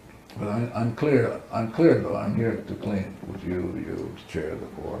 But I'm clear though, I'm here to clean with you chair the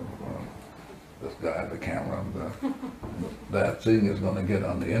board, this guy, the camera, that thing is going to get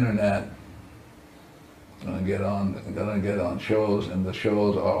on the internet, gonna get on shows, and the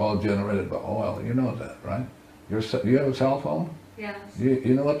shows are all generated by oil. You know that, right? You have a cell phone? Yes.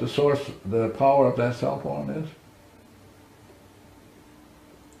 You know what the source, the power of that cell phone is?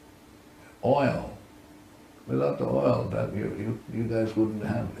 Oil. Without the oil, that you guys wouldn't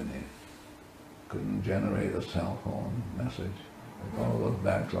have any. Couldn't generate a cell phone message. All those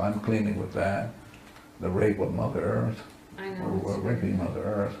back. So I'm cleaning with that. The rape of Mother Earth. I know. We're raping Mother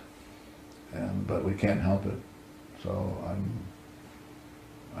Earth, but we can't help it. So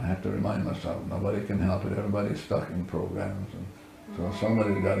I have to remind myself, nobody can help it. Everybody's stuck in programs, and so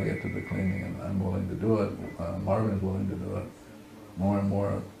somebody's got to get to the cleaning, and I'm willing to do it. Marvin's willing to do it. More and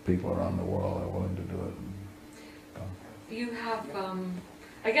more people around the world are willing to do it. You have,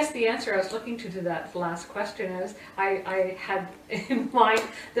 I guess the answer I was looking to that last question is, I had in mind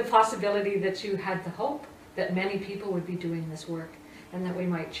the possibility that you had the hope that many people would be doing this work, and that we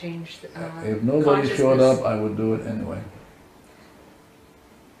might change if nobody showed up, I would do it anyway.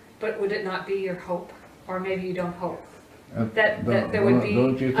 But would it not be your hope? Or maybe you don't hope? That there would be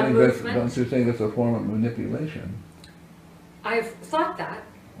don't you a think movement? Don't you think it's a form of manipulation? I've thought that.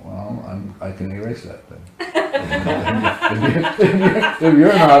 Well, I can erase that then. if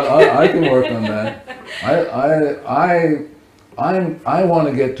you're not, I can work on that. I want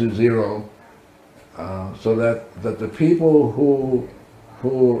to get to zero, so that the people who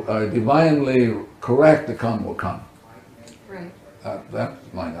are divinely correct to come will come. Right. That's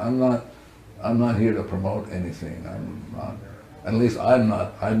mine. I'm not here to promote anything. I'm not. At least I'm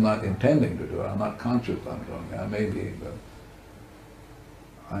not intending to do it. I'm not conscious I'm doing it. I may be, but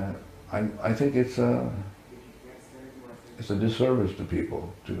I think it's a disservice to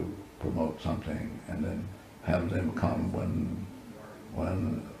people to promote something and then have them come when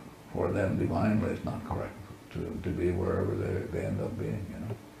for them divinely it's not correct to be wherever they end up being, you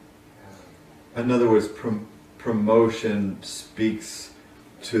know. In other words, promotion speaks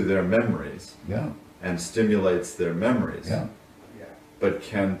to their memories. Yeah. And stimulates their memories. Yeah. But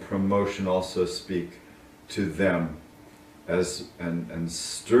can promotion also speak to them and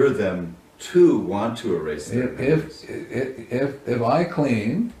stir them to want to erase their memories? If I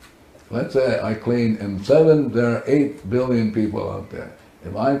clean, let's say I clean, and there are 8 billion people out there.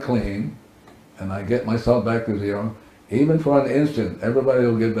 If I clean and I get myself back to zero, even for an instant, everybody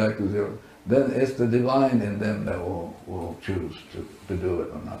will get back to zero. Then it's the divine in them that will choose to do it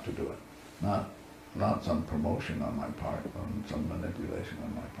or not to do it. Not some promotion on my part, or some manipulation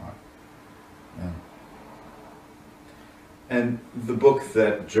on my part. Yeah. And the book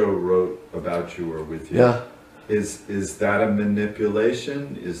that Joe wrote about you or with you, yeah. is that a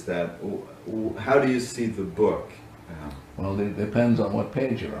manipulation? Is that, how do you see the book? Well, it depends on what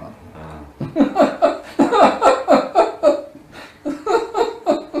page you're on.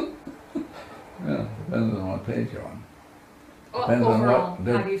 Yeah, depends on what page you're on. Depends overall, on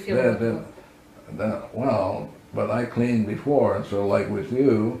what, how do you feel about the book? Well, but I cleaned before, so like with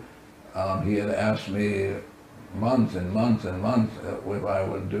you, he had asked me months and months and months if I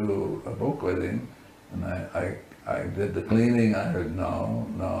would do a book with him, and I did the cleaning. I heard no,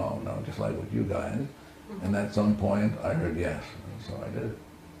 just like with you guys, and at some point I heard yes, so I did it.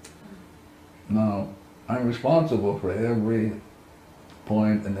 Now, I'm responsible for every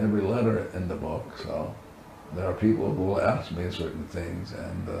point and every letter in the book, so there are people who will ask me certain things,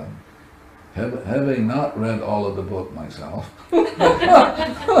 and having not read all of the book myself,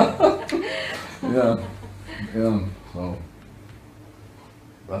 so,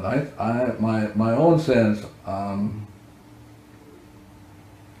 but my own sense,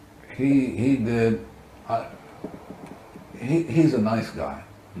 he's a nice guy,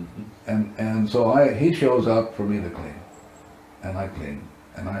 and so he shows up for me to clean, and I clean,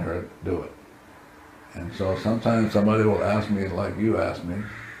 and I heard do it, and so sometimes somebody will ask me, like you asked me,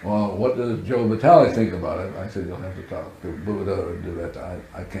 well, what does Joe Vitale think about it? I said, you'll have to talk to Buddha or do that.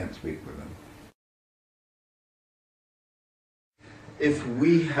 I can't speak for them. If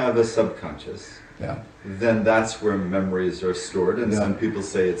we have a subconscious, yeah, then that's where memories are stored, and yeah. Some people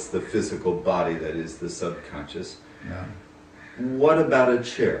say it's the physical body that is the subconscious. Yeah. What about a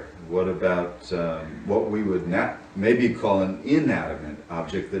chair? What about what we would maybe call an inanimate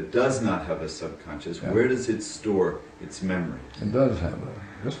object that does not have a subconscious? Yeah. Where does it store its memory? It does have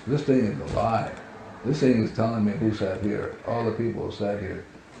this thing is alive. This thing is telling me who sat here, all the people who sat here.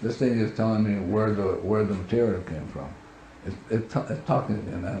 This thing is telling me where the material came from. It's talking to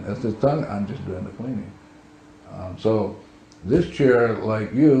me, and it's talking. I'm just doing the cleaning. So this chair,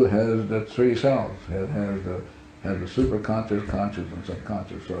 like you, has the 3 cells. It has the superconscious, conscious, and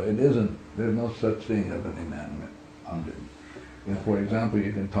subconscious. So it isn't. There's no such thing as an inanimate object. If, for example,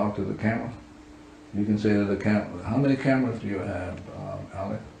 you can talk to the camera, You can say to the camera, how many cameras do you have,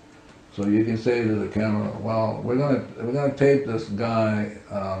 Alex? So you can say to the camera, well, we're gonna tape this guy,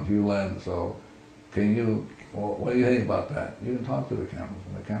 Hew Len, so can you, well, what do you think about that? You can talk to the cameras,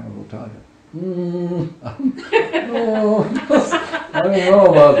 and the cameras will tell you. No, I don't know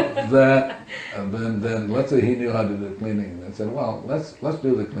about that. And then let's say he knew how to do the cleaning, and said, well, let's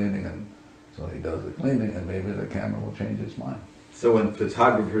do the cleaning, and so he does the cleaning, and maybe the camera will change its mind. So when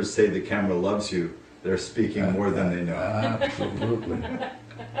photographers say the camera loves you, they're speaking more than they know. Absolutely.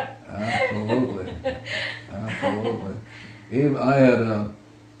 Absolutely. Absolutely. Even I had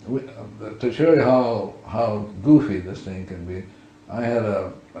to show you how goofy this thing can be, I had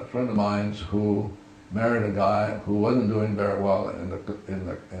a friend of mine who married a guy who wasn't doing very well in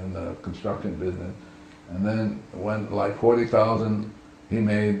the construction business, and then when like 40,000 he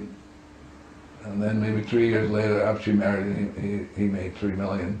made, and then maybe 3 years later after she married him, he made 3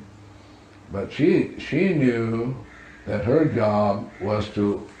 million. But she knew that her job was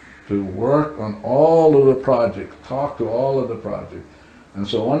to work on all of the projects, talk to all of the projects. And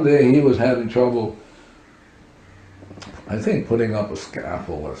so one day he was having trouble, I think, putting up a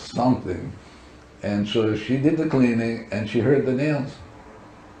scaffold or something. And so she did the cleaning and she heard the nails.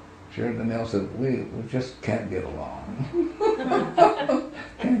 She heard the nails, said, we just can't get along.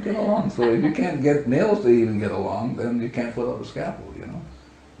 Can't get along. So if you can't get nails to even get along, then you can't put up a scaffold, you know.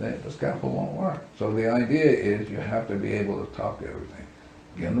 The scaffold won't work. So the idea is you have to be able to talk to everything.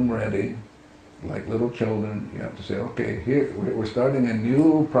 Get them ready. Like little children, you have to say, okay, here, we're starting a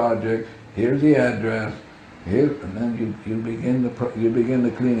new project, here's the address, here, and then you begin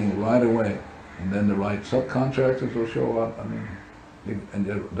the cleaning right away. And then the right subcontractors will show up, I mean, and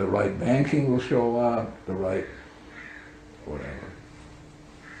the right banking will show up, the right whatever.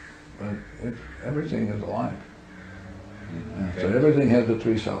 But everything is alive. Yeah, so everything has the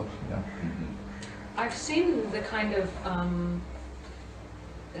three selves. Yeah. I've seen the kind of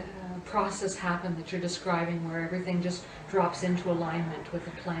process happen that you're describing, where everything just drops into alignment with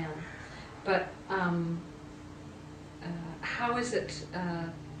a plan. But how is it,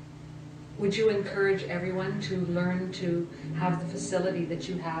 would you encourage everyone to learn to have the facility that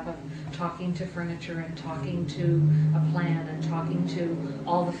you have of talking to furniture and talking to a plan and talking to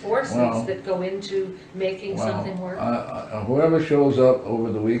all the forces that go into making something work? Whoever shows up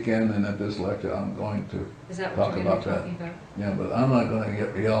over the weekend and at this lecture, I'm going to talk about that. Yeah, but I'm not going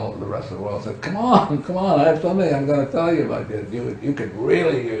to yell at the rest of the world and say, come on, I have something I'm going to tell you about this. You could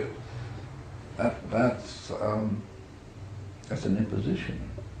really use. That's an imposition.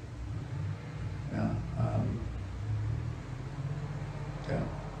 Yeah,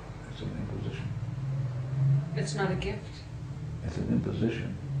 it's an imposition. It's not a gift. It's an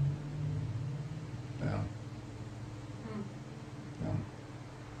imposition. Yeah. Yeah.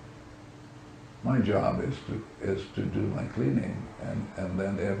 My job is to do my cleaning, and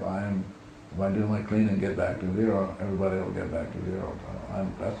then if I do my cleaning, get back to zero, everybody will get back to zero.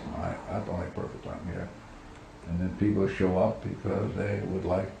 That's the only purpose I'm here. And then people show up because they would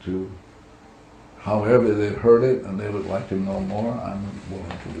like to. However they've heard it and they would like to know more, I'm willing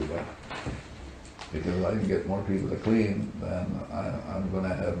to do that. Because if I can get more people to clean, then I'm going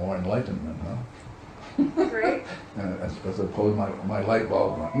to have more enlightenment, huh? Great. As opposed my light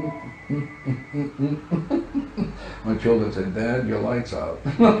bulb my children say, Dad, your light's out.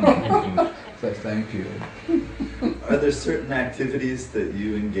 Say, thank you. Are there certain activities that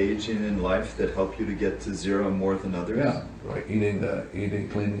you engage in life that help you to get to zero more than others? Yeah, like eating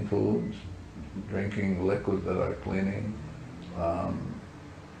cleaning foods, drinking liquids that are cleaning,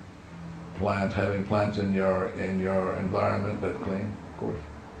 having plants in your environment that clean, of course.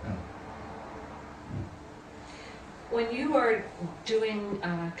 Yeah. When you are doing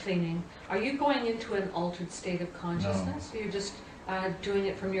cleaning, are you going into an altered state of consciousness? No. You're just doing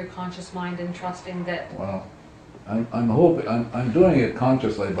it from your conscious mind and trusting that. Well, I'm hoping I'm doing it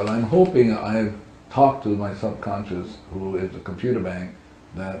consciously, but I'm hoping I've talked to my subconscious, who is a computer bank.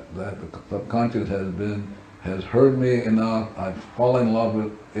 That the subconscious has heard me enough. I've fallen in love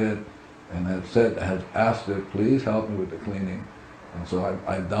with it, and has asked it, please help me with the cleaning. And so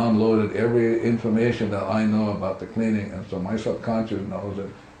I've downloaded every information that I know about the cleaning, and so my subconscious knows it,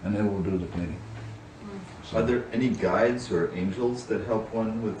 and it will do the cleaning. So, are there any guides or angels that help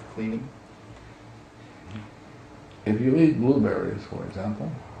one with cleaning? If you eat blueberries, for example,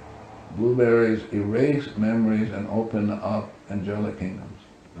 blueberries erase memories and open up angelic kingdoms.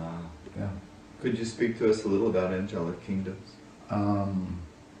 Yeah. Could you speak to us a little about angelic kingdoms?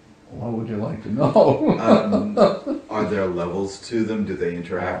 What would you like to know? Are there levels to them? Do they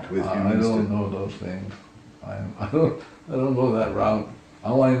interact with humans? I don't know those things. I don't go that route.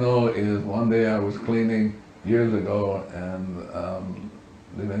 All I know is one day I was cleaning years ago,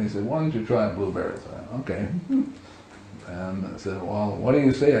 and then he said, "Why don't you try blueberries?" I said, "Okay." And I said, "Well, what do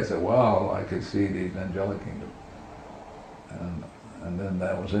you say?" I said, "Well, I could see the angelic kingdom." And then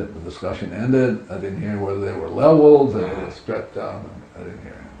that was it. The discussion ended. I didn't hear whether they were levels, or they were stretched out. I didn't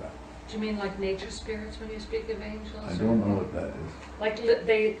hear any of that. Do you mean like nature spirits when you speak of angels? I don't know what that is. Like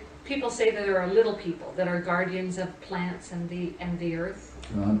people say that there are little people that are guardians of plants and the earth.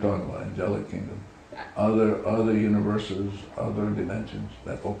 No, I'm talking about angelic kingdom. Other universes, other dimensions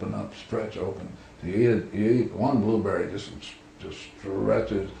that open up, stretch open. So you eat one blueberry, just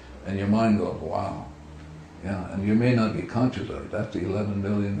stretches, and your mind goes, wow. Yeah, and you may not be conscious of it. That's the 11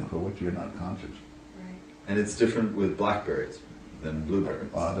 million for which you're not conscious. Right. And it's different with blackberries than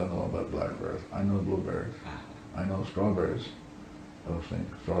blueberries. Well, I don't know about blackberries. I know blueberries. I know strawberries. Those things.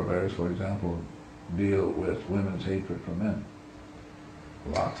 Strawberries, for example, deal with women's hatred for men.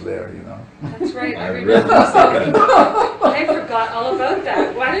 Lots there, you know. That's right, I remember something. I forgot all about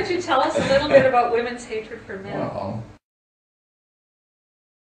that. Why don't you tell us a little bit about women's hatred for men?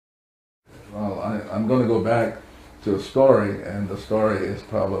 Well, I'm going to go back to a story, and the story is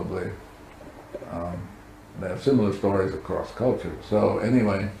probably, they have similar stories across culture. So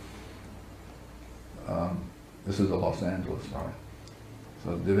anyway, this is a Los Angeles story.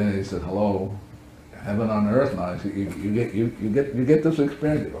 So divinity said, "Hello, heaven on earth now. You get this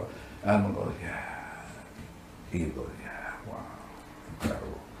experience." You go, Adam goes, "Yeah." Eve goes, "Yeah, wow,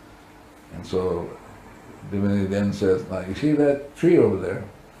 incredible." And so divinity then says, "Now you see that tree over there?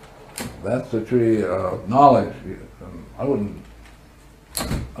 That's the tree of knowledge. I wouldn't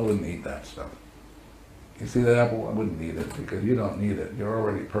eat that stuff. You see that apple? I wouldn't eat it because you don't need it. You're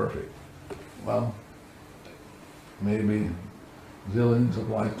already perfect." Well, maybe zillions of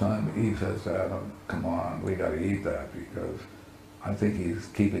lifetime, Eve says to Adam, "Come on, we got to eat that because I think he's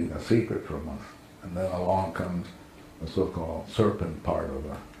keeping a secret from us." And then along comes the so-called serpent part of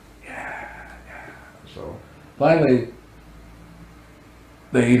the, yeah. So finally,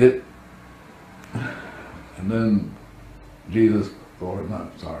 they eat it, and then Jesus, or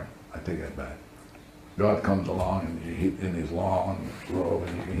not, sorry, I take that back. God comes along and in his long robe,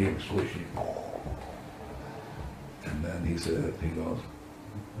 and you can hear him swishing. And then he goes,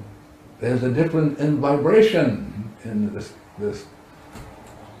 "There's a difference in vibration in this."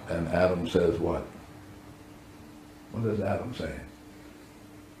 And Adam says what? What does Adam say?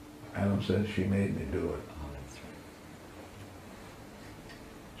 Adam says, "She made me do it." Oh, that's right.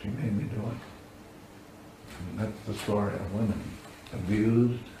 She made me do it. And that's the story of women.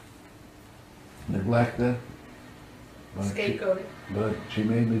 Abused, neglected, Scapegoated. but she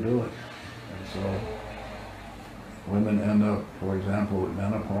made me do it. And so women end up, for example, with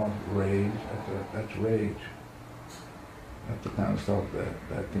menopause, rage. That's rage. That's the kind of stuff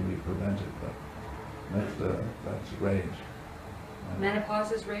that can be prevented, but that's rage.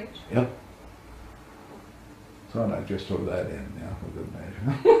 Menopause is rage? Yep. So I just throw that in, yeah, for good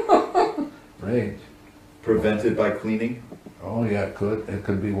measure. Rage. Prevented by cleaning? Oh yeah, it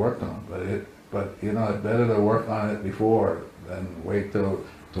could be worked on, but you know, it's better to work on it before than wait till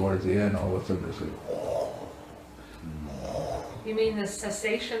towards the end. All of a sudden, it's like, You mean the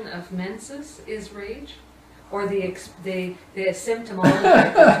cessation of menses is rage? Or the symptom all the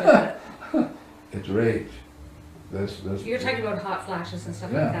with it? it's rage. You're talking about hot flashes and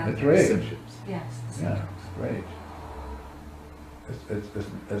stuff like Yeah, that. it's rage. Symptoms. Yes. the Yeah, symptoms. it's rage.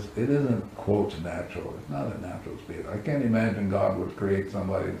 It isn't, quotes, natural. It's not a natural state. I can't imagine God would create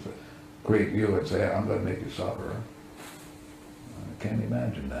somebody and create you and say, "I'm going to make you suffer." I can't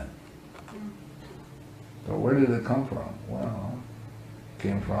imagine that. So where did it come from? Well, it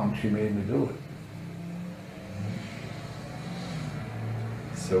came from, she made me do it.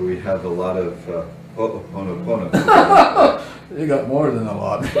 So we have a lot of Ho'oponopono. You got more than a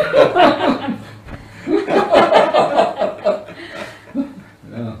lot.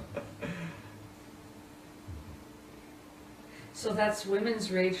 Yeah. So that's women's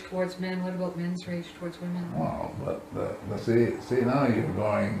rage towards men. What about men's rage towards women? Wow, but see now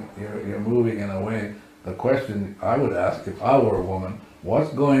you're moving in a way. The question I would ask if I were a woman,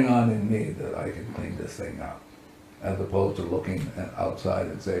 what's going on in me that I can clean this thing up? As opposed to looking outside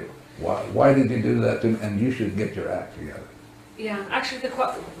and say, why did you do that to me? And you should get your act together. Yeah, actually,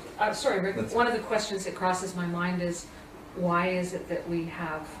 sorry, Rick, one of the questions that crosses my mind is, why is it that we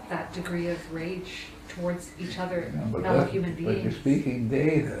have that degree of rage towards each other, fellow human beings? But you're speaking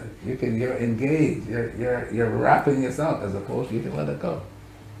data. You're engaged. You're wrapping this up as opposed to you can let it go.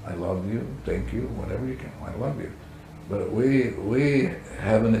 I love you, thank you, whatever you can. I love you. But we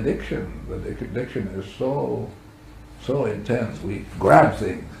have an addiction. The addiction is so so intense. We grab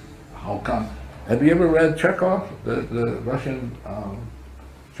things. How come? Have you ever read Chekhov, the Russian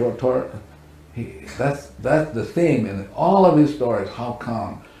short story? That's the theme in all of his stories. How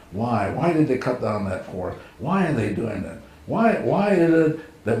come? Why? Why did they cut down that forest? Why are they doing that? Why is it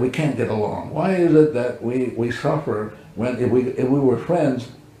that we can't get along? Why is it that we suffer when if we were friends,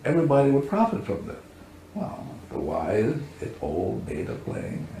 everybody would profit from this? Well, the why is it's old data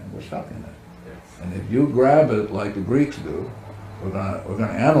playing, and we're stuck in it. Yes. And if you grab it like the Greeks do, we're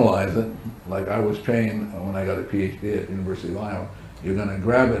gonna analyze it like I was trained when I got a PhD at the University of Iowa. You're gonna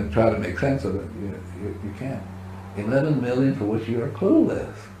grab it and try to make sense of it. You can't. 11 million for which you are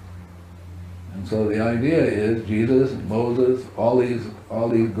clueless. And so the idea is Jesus, Moses, all these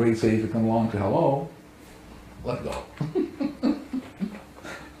great sages come along to hello, let go.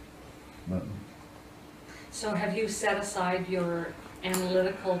 But, So have you set aside your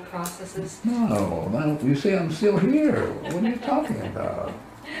analytical processes? no, you see I'm still here. What are you talking about?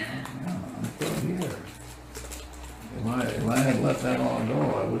 Yeah, I'm still here. If I had let that all go,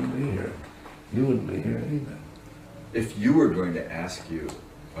 I wouldn't be here. You wouldn't be here either. If you were going to ask you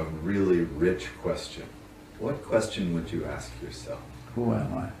a really rich question, what question would you ask yourself? Who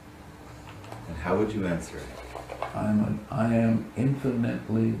am I? And how would you answer it? I am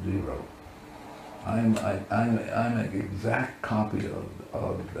infinitely zero. I'm an exact copy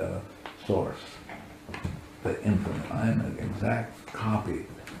of the source, the infinite. I'm an exact copy.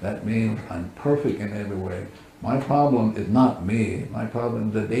 That means I'm perfect in every way. My problem is not me. My problem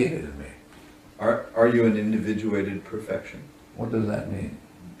is the data in me. Are you an individuated perfection? What does that mean?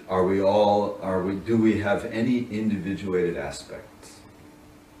 Do we have any individuated aspects?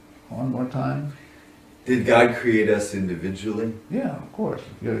 One more time? Did God create us individually? Yeah, of course.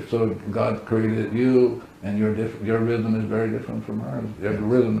 So God created you, and your rhythm is very different from hers. Your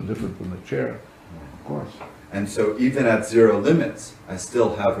rhythm is different from the chair, of course. And so even at zero limits, I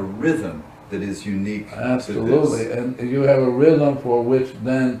still have a rhythm that is unique Absolutely. to this. And you have a rhythm for which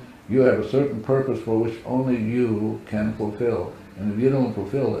then you have a certain purpose for which only you can fulfill. And if you don't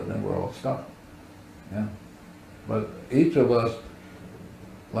fulfill it, then we're all stuck. Yeah. But each of us,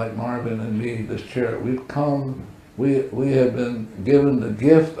 like Marvin and me, this chair, we have been given the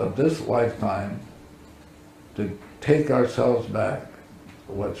gift of this lifetime to take ourselves back.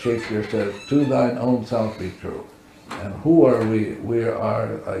 What Shakespeare says, to thine own self be true. And who are we? We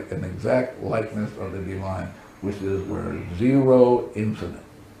are like an exact likeness of the divine, which is we're zero infinite.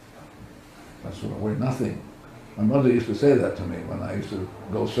 That's what we're nothing. My mother used to say that to me when I used to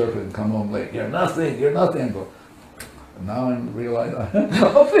go surfing and come home late. You're nothing, you're nothing. I go, and now I realize She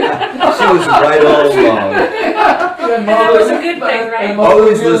was right all along. And that was a good thing, right?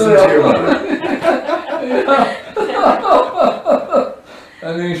 Always listen to your mother. I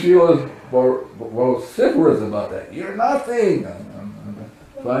mean, she was vociferous about that. You're nothing. And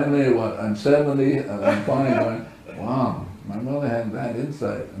finally, I'm 70, and I'm finally going, wow, my mother had that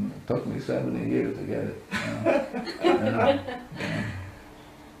insight, and it took me 70 years to get it.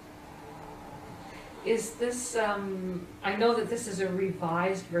 Is this, I know that this is a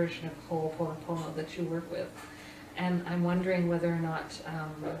revised version of Ho'oponopono that you work with, and I'm wondering whether or not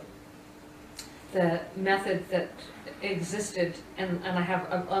the method that existed, and I have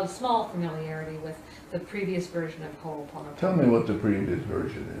a small familiarity with the previous version of Ho'oponopono. Tell me what the previous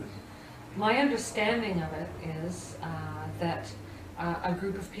version is. My understanding of it is that a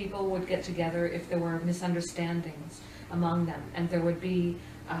group of people would get together if there were misunderstandings among them, and there would be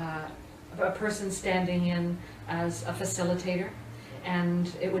a person standing in as a facilitator,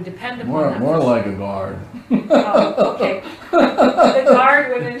 and it would depend upon more like a guard. Oh, okay. The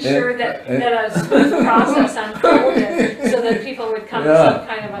guard would ensure that a smooth process unfolded so that people would come to some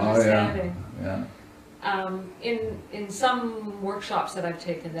kind of understanding. Yeah. In some workshops that I've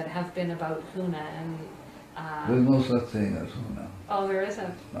taken that have been about Huna and There's no such thing as Huna. oh, there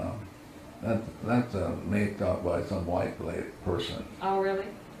isn't. No. That's made up by some white person. Oh, really?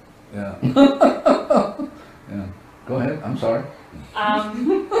 Yeah. Yeah. Go ahead. I'm sorry.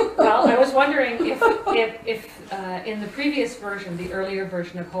 Well, I was wondering if in the previous version, the earlier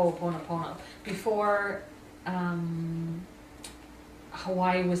version of Ho'oponopono, before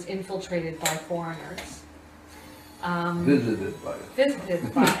Hawaii was infiltrated by foreigners,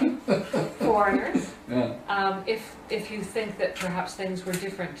 Visited by foreigners, Yeah. if you think that perhaps things were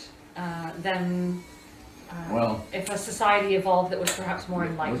different then Well, if a society evolved that was perhaps more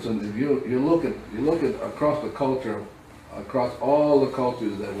enlightened. listen, if you look at across the culture, across all the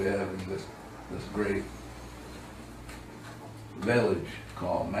cultures that we have in this great village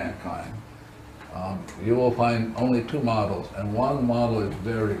called mankind, you will find only two models, and one model is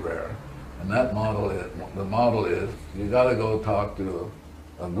very rare, And that model is, the model is, you got to go talk to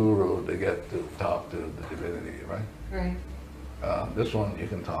a guru to get to talk to the divinity, right? Right. This one you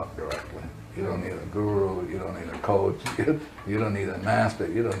can talk directly. You don't need a guru, you don't need a coach, you don't need a master,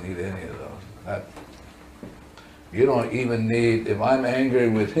 you don't need any of those. You don't even need, if I'm angry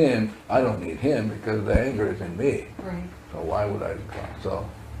with him, I don't need him because the anger is in me. Right. So why would I? So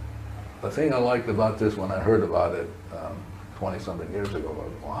the thing I liked about this when I heard about it 20-something years ago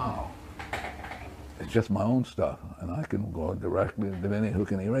was, wow, it's just my own stuff, and I can go directly to divinity who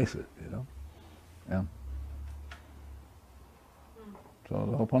can erase it, you know? Yeah. So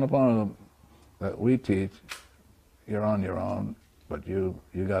the Ho'oponopono that we teach, you're on your own, but you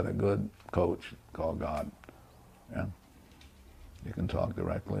got a good coach called God. Yeah. You can talk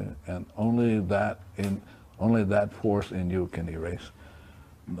directly, and only that force in you can erase.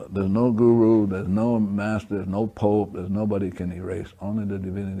 There's no guru, there's no master, there's no pope, there's nobody can erase. Only the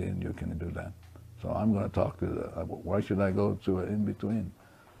divinity in you can do that. So I'm going to talk to the, why should I go to an in-between?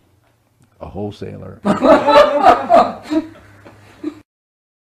 A wholesaler.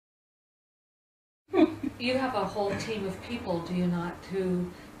 You have a whole team of people, do you not, who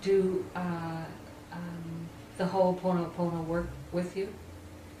do the Ho'oponopono work with you?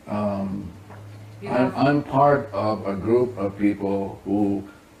 I'm part of a group of people who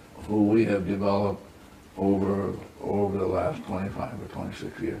we have developed over the last 25 or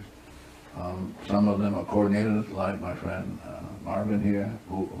 26 years. Some of them are coordinators, like my friend Marvin here,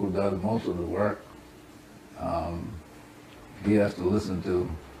 who does most of the work. He has to listen to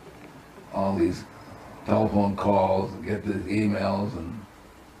all these telephone calls, get these emails, and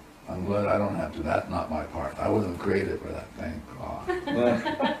I'm glad I don't have to. That's not my part. I wasn't created for that, thank God.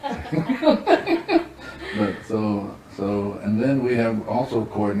 But so, and then we have also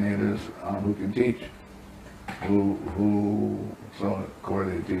coordinators who can teach, so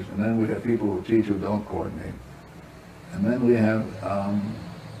coordinate teach, and then we have people who teach who don't coordinate, and then we have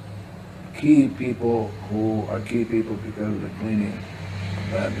key people who are key people because of the cleaning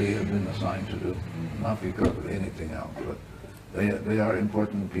that they have been assigned to do, not because of anything else, but they are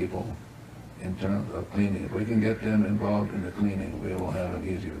important people in terms of cleaning. If we can get them involved in the cleaning, we will have an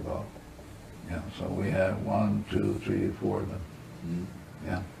easier go. Yeah, so we have 1, 2, 3, 4 of them.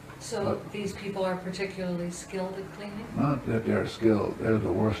 Yeah. So these people are particularly skilled at cleaning? Not that they're skilled, they're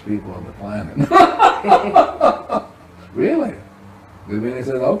the worst people on the planet. Really? Divinity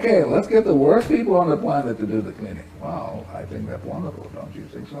says, okay, let's get the worst people on the planet to do the cleaning. Wow, I think that's wonderful, don't you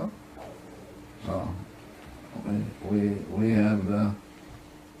think so? So, we have the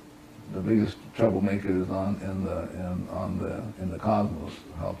biggest troublemakers in the cosmos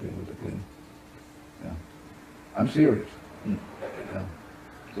helping with the cleaning. Yeah, I'm serious. Yeah.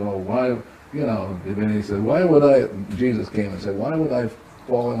 So why, you know, Divinity said, why would I? Jesus came and said, why would I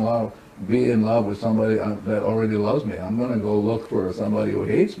fall in love, be in love with somebody that already loves me? I'm going to go look for somebody who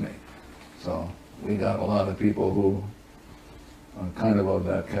hates me. So we got a lot of people who are kind of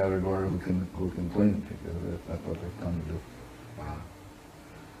that category who can clean, because that's what they've come to do. Wow.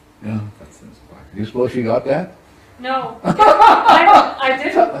 Yeah. That's inspiring. You suppose she got that? No. I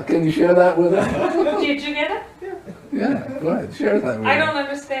didn't. Can you share that with her? Did you get it? Yeah, go ahead, share that with her. I don't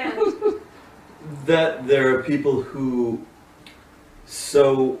understand. That there are people who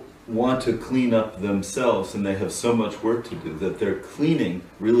so want to clean up themselves and they have so much work to do that their cleaning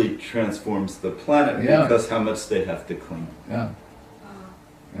really transforms the planet because how much they have to clean. Yeah.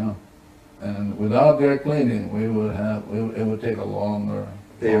 Yeah. And without their cleaning, we would have, it would take a longer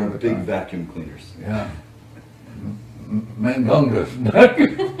They are big time. vacuum cleaners. Yeah. Mangungus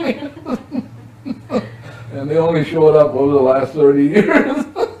vacuum cleaners. And they only showed up over the last 30 years.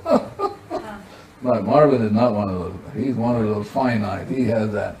 But Marvin is not one of those. He's one of those finite. He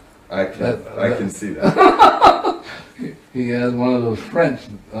has that. I can see that. He has one of those French.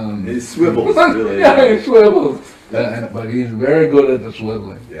 He swivels, really. Yeah, he swivels. But he's very good at the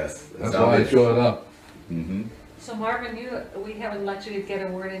swiveling. Yes. That's why I showed up. Mm-hmm. So Marvin, we haven't let you get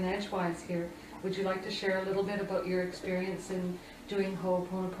a word in edgewise here. Would you like to share a little bit about your experience in doing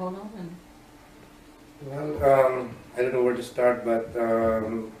Ho'oponopono? Well, I don't know where to start, but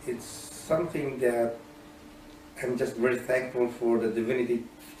it's something that I'm just very thankful for the divinity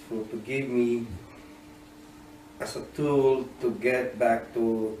to give me as a tool to get back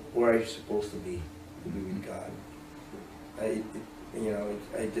to where I'm supposed to be with God. I'm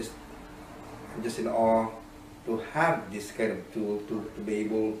just in awe to have this kind of tool to be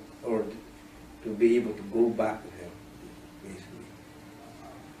able to go back to Him, basically.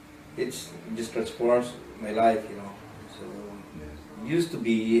 It just transforms my life, you know. So used to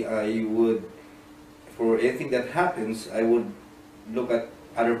be, I would, for anything that happens, I would look at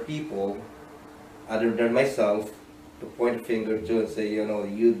other people, other than myself, to point a finger to and say, you know,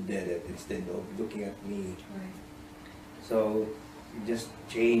 you did it, instead of looking at me. Right. So just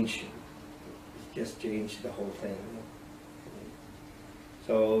change the whole thing.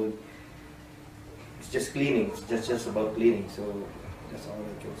 So it's just cleaning. It's just about cleaning. So that's all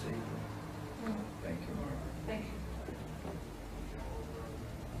I can say. Thank you. Thank you.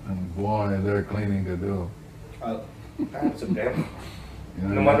 And boy, is there cleaning to do. Tons of them. You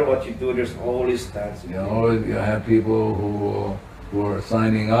know, No matter what you do, there's always tons of you them. always you have people who are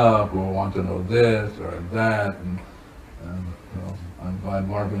signing up, who want to know this or that, and you know, I'm glad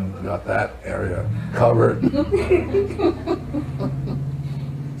Marvin got that area covered.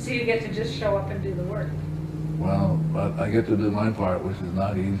 So you get to just show up and do the work. Well, but I get to do my part, which is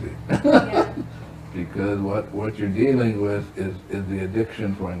not easy. Yeah. Because what you're dealing with is the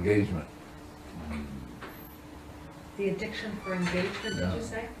addiction for engagement. The addiction for engagement, did you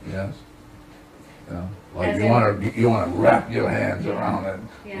say? Yes. Yeah. Like As you want to wrap your hands around it.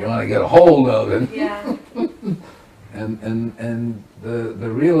 Yeah. You want to get a hold of it. Yeah. And the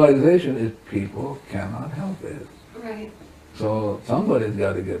realization is people cannot help it. Right. So somebody's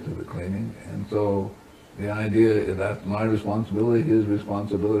got to get to the cleaning, and so the idea is that's my responsibility, his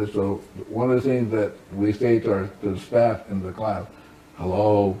responsibility. So one of the things that we say to the staff in the class,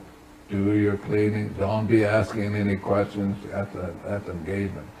 hello, do your cleaning, don't be asking any questions at the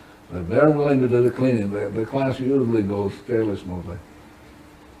engagement. If they're willing to do the cleaning, the class usually goes fairly smoothly.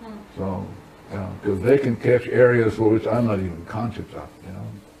 So, you know, because they can catch areas for which I'm not even conscious of, you know.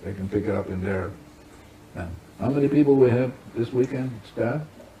 They can pick it up in there. And how many people we have this weekend, staff?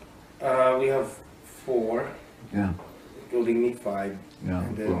 We have 4, Yeah, including me 5, yeah.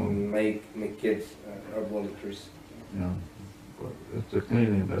 and So, then my kids are volunteers. yeah. But it's the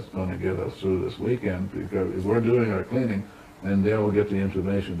cleaning that's going to get us through this weekend, because if we're doing our cleaning, then they will get the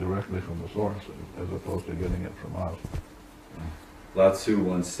information directly from the source, as opposed to getting it from us. Lao Tzu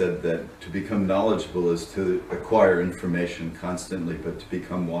once said that to become knowledgeable is to acquire information constantly, but to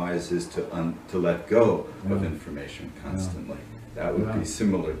become wise is to let go of Yeah. information constantly. That would Yeah. be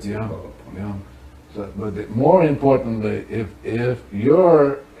similar to Yeah. Ho'oponopono. Yeah. So, but more importantly, if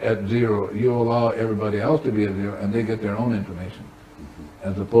you're at zero, you allow everybody else to be at zero, and they get their own information,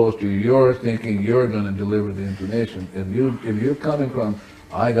 as opposed to you're thinking you're going to deliver the information. If you're coming from,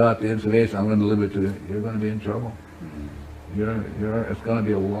 I got the information, I'm going to deliver it to you, you're going to be in trouble. It's going to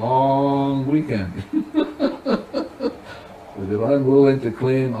be a long weekend. But if I'm willing to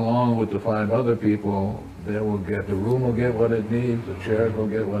clean along with the 5 other people, the room will get what it needs, the chairs will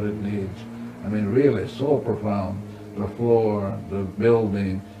get what it needs. I mean, really, so profound. The floor, the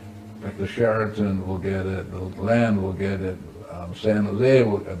building, the Sheraton will get it, the land will get it, San Jose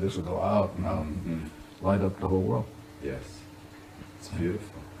will, this will go out now, light up the whole world. Yes, it's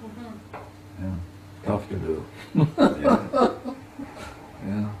beautiful. Yeah, tough to do. Yeah.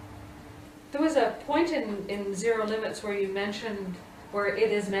 Yeah. There was a point in Zero Limits where you mentioned, where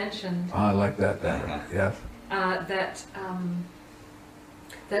it is mentioned, I like that better, yes.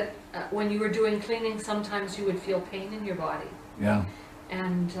 that when you were doing cleaning, sometimes you would feel pain in your body. Yeah,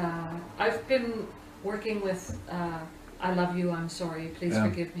 And I've been working with I love you, I'm sorry, please Yeah.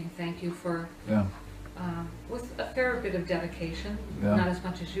 forgive me, thank you for, yeah, with a fair bit of dedication, Yeah. not as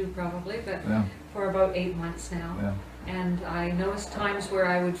much as you probably, but yeah, for about 8 months now. yeah, And I noticed times where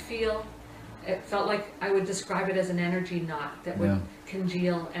I would feel, it felt like I would describe it as an energy knot that would Yeah.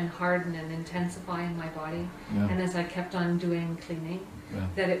 congeal and harden and intensify in my body. yeah, And as I kept on doing cleaning, yeah.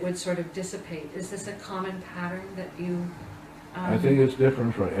 that it would sort of dissipate. Is this a common pattern that you? I think it's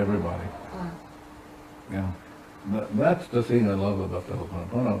different for everybody. Yeah, that's the thing I love about the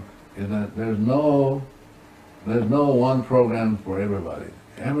Ho'oponopono, is that there's no one program for everybody.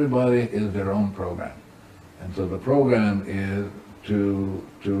 Everybody is their own program. And so the program is to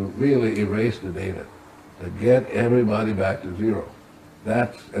really erase the data, to get everybody back to zero.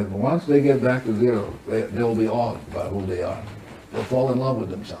 And once they get back to zero, they'll be awed by who they are. They'll fall in love with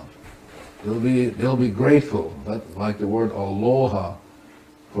themselves. They'll be grateful. That's like the word aloha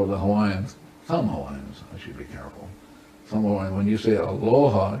for the Hawaiians. Some Hawaiians, I should be careful. Some Hawaiians, when you say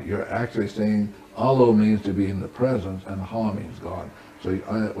aloha, you're actually saying alo means to be in the presence, and ha means God. So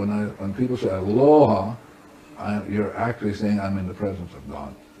when people say aloha, you're actually saying I'm in the presence of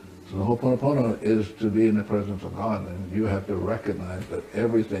God. So the Ho'oponopono is to be in the presence of God, and you have to recognize that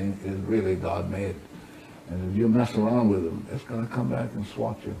everything is really God-made. And if you mess around with them, it's going to come back and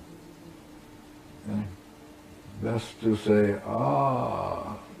swat you. Yeah. Best to say,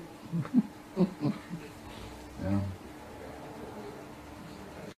 ah. Yeah.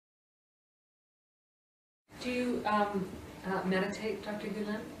 Do you, meditate, Dr. Hew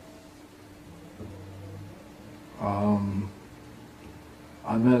Len?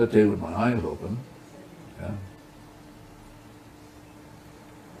 I meditate with my eyes open. Yeah.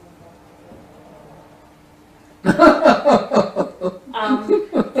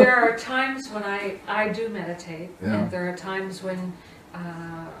 There are times when I do meditate, Yeah. and there are times when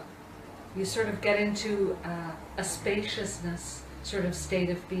you sort of get into a spaciousness sort of state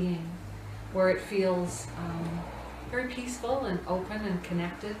of being, where it feels very peaceful and open and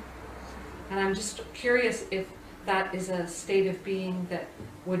connected. And I'm just curious if that is a state of being that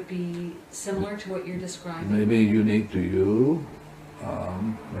would be similar to what you're describing. Maybe unique to you,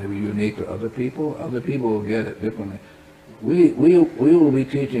 maybe unique to other people. Other people will get it differently. We will be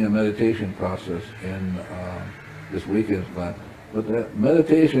teaching a meditation process in this weekend's class, but the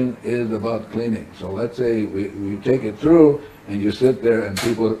meditation is about cleaning. So let's say we take it through, and you sit there, and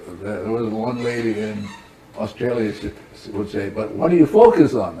people, there was one lady in Australia would say, but what do you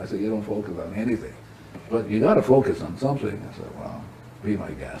focus on? I said, you don't focus on anything, but you got to focus on something. I said, well, be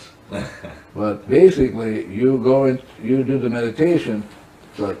my guest. But basically, you go and you do the meditation,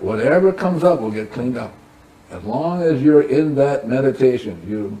 so that whatever comes up will get cleaned up. As long as you're in that meditation,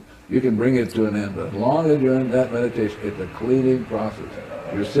 you can bring it to an end. But as long as you're in that meditation, it's a cleaning process.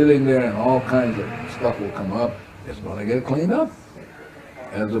 You're sitting there and all kinds of stuff will come up. It's going to get cleaned up.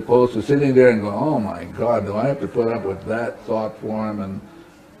 As opposed to sitting there and going, oh my God, do I have to put up with that thought form?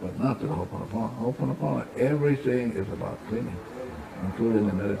 But not the Ho'oponopono. Ho'oponopono, everything is about cleaning, including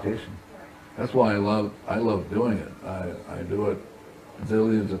the meditation. That's why I love doing it. I do it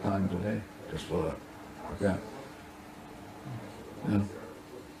zillions of times a day, just for that. Yeah. Yeah.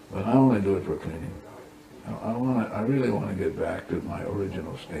 But I only do it for cleaning. I really want to get back to my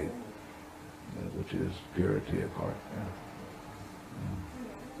original state, which is purity of heart. Yeah. Yeah.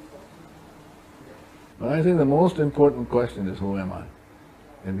 But I think the most important question is, who am I?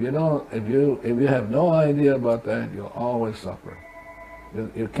 If you have no idea about that, you'll always suffer.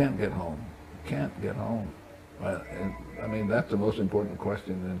 You can't get home. You can't get home. I mean, that's the most important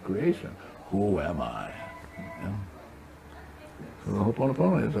question in creation. Who am I? Yeah. So the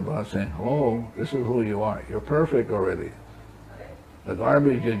Ho'oponopono is about saying, hello, this is who you are. You're perfect already. The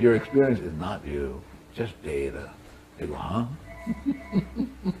garbage that you're experiencing is not you, just data. They go, huh?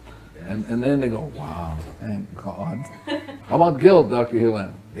 and then they go, wow, thank God. How about guilt, Dr. Hew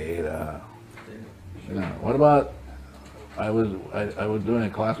Len? Data. You know, what about, I was doing a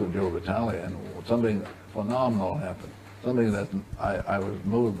class with Joe Vitale, and something phenomenal happened. Something that I was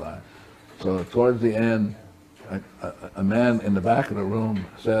moved by. So towards the end, a man in the back of the room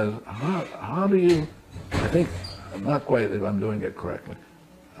says, how do you, I think, not quite if I'm doing it correctly,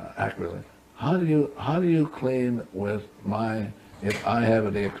 accurately, how do you clean with if I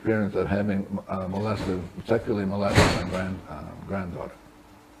have the experience of having sexually molested my granddaughter?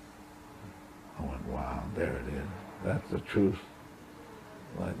 I went, wow, there it is. That's the truth,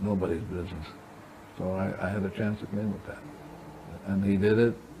 like nobody's business. So I had a chance to clean with that. And he did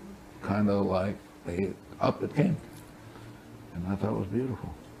it kind of like, up it came. And I thought it was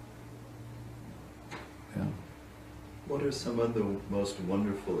beautiful. Yeah. What are some of the most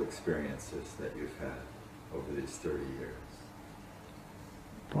wonderful experiences that you've had over these 30 years?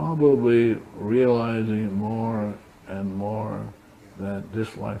 Probably realizing more and more that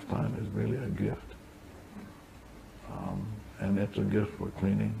this lifetime is really a gift. And it's a gift for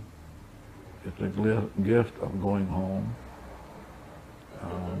cleaning. It's a gift of going home.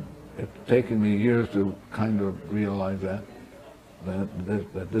 It's taken me years to kind of realize that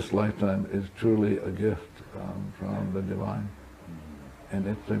this lifetime is truly a gift from the divine, and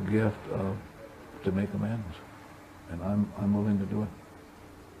it's a gift to make amends, and I'm willing to do it.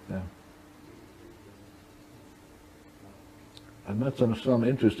 Yeah. I've met some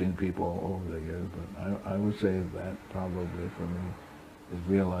interesting people over the years, but I would say that probably for me is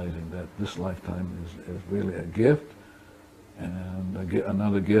realizing that this lifetime is really a gift. And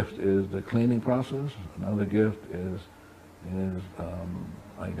another gift is the cleaning process. Another gift is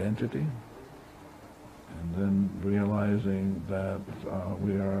identity. And then realizing that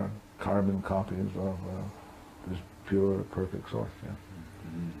we are carbon copies of this pure, perfect source. Yeah.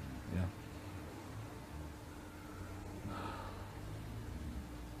 Mm-hmm. Yeah.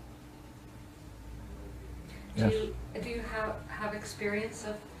 Yes. Do you have experience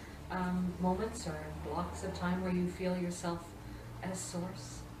of moments or blocks of time where you feel yourself as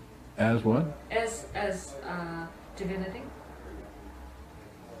source? As what? As divinity?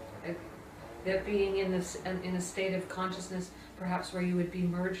 That being in a state of consciousness, perhaps where you would be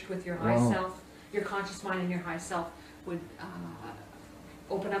merged with your high self, your conscious mind and your high self would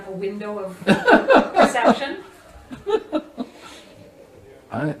open up a window of perception?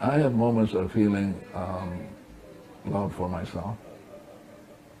 I have moments of feeling love for myself.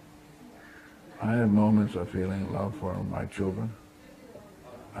 I have moments of feeling love for my children.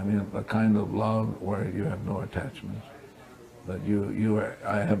 I mean, the kind of love where you have no attachments. That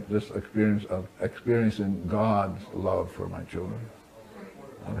I have this experience of experiencing God's love for my children.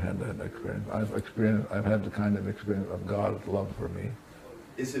 I've had that experience. I've had the kind of experience of God's love for me.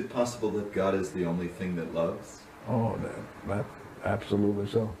 Is it possible that God is the only thing that loves? Oh, that absolutely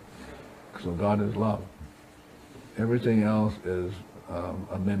so. So God is love. Everything else is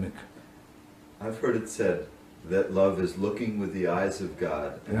a mimic. I've heard it said that love is looking with the eyes of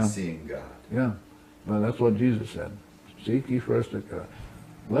God and seeing God. Yeah, well, that's what Jesus said. Seek ye first God.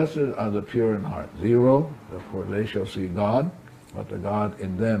 Blessed are the pure in heart. 0, for they shall see God, but the God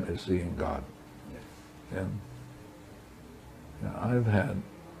in them is seeing God. And I've had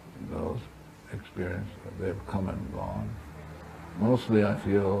those experiences. They've come and gone. Mostly I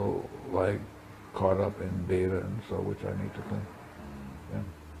feel like caught up in beta and so, which I need to clean. Yeah.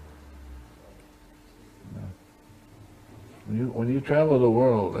 When you travel the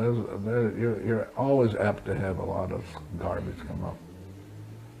world, you're always apt to have a lot of garbage come up.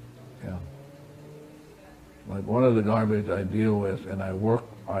 Yeah. Like one of the garbage I deal with, and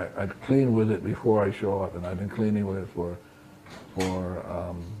I clean with it before I show up, and I've been cleaning with it for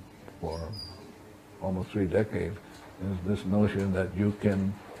almost 3 decades, is this notion that you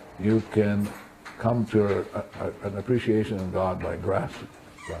can come to an appreciation of God by grasping,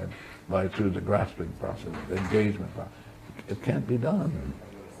 through the grasping process, the engagement process. It can't be done.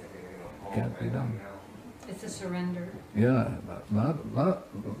 It can't be done. It's a surrender. Yeah, not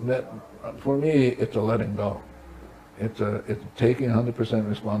that. For me, it's a letting go. It's taking 100%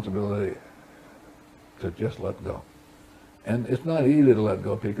 responsibility to just let go. And it's not easy to let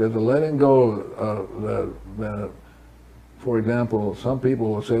go, because the letting go, for example, some people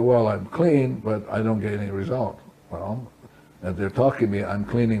will say, well, I'm clean, but I don't get any result. Well, as they're talking to me, I'm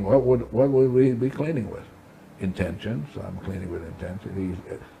cleaning. What would we be cleaning with? Intention. So I'm cleaning with intention.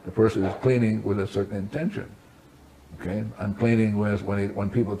 The person is cleaning with a certain intention. Okay, I'm cleaning with, when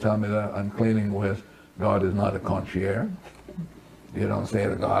people tell me that, I'm cleaning with, God is not a concierge. You don't say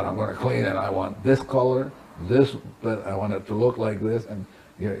to God, I'm going to clean it, I want this color, this, but I want it to look like this, and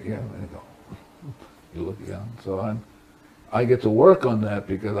there you go. You look young. So I get to work on that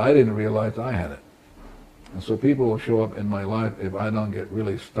because I didn't realize I had it. And so people will show up in my life if I don't get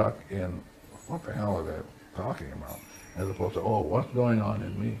really stuck in, what the hell are they talking about? As opposed to, oh, what's going on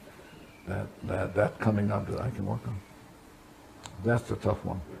in me? That's coming up that I can work on. That's the tough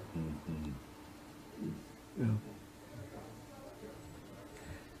one. Yeah.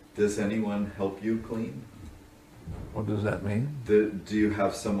 Does anyone help you clean? What does that mean? Do you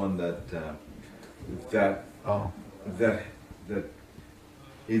have someone that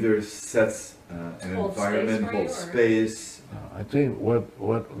either sets an environment, holds space? I think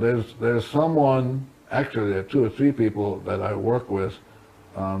there's someone, actually there are 2 or 3 people that I work with,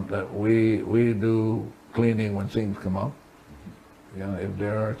 that we do cleaning when things come up. You know, if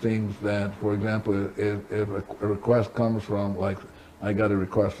there are things that, for example, if a request comes from, like, I got a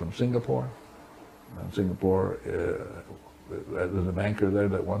request from Singapore. And Singapore, there's a banker there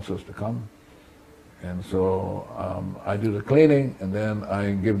that wants us to come. And so I do the cleaning, and then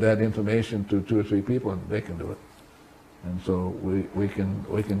I give that information to 2 or 3 people, and they can do it. And so we can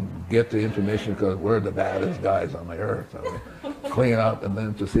get the information, because we're the baddest guys on the earth. So we clean up, and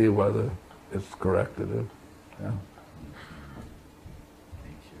then to see whether it's correct to do. Yeah.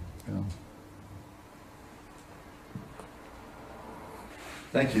 Yeah.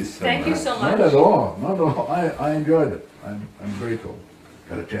 Thank you so much. Thank you so much. Not at all. Not at all. I enjoyed it. I'm grateful.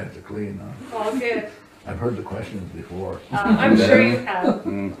 Got a chance to clean. Oh, good. I've heard the questions before. I'm sure you have.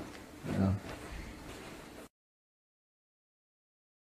 Yeah.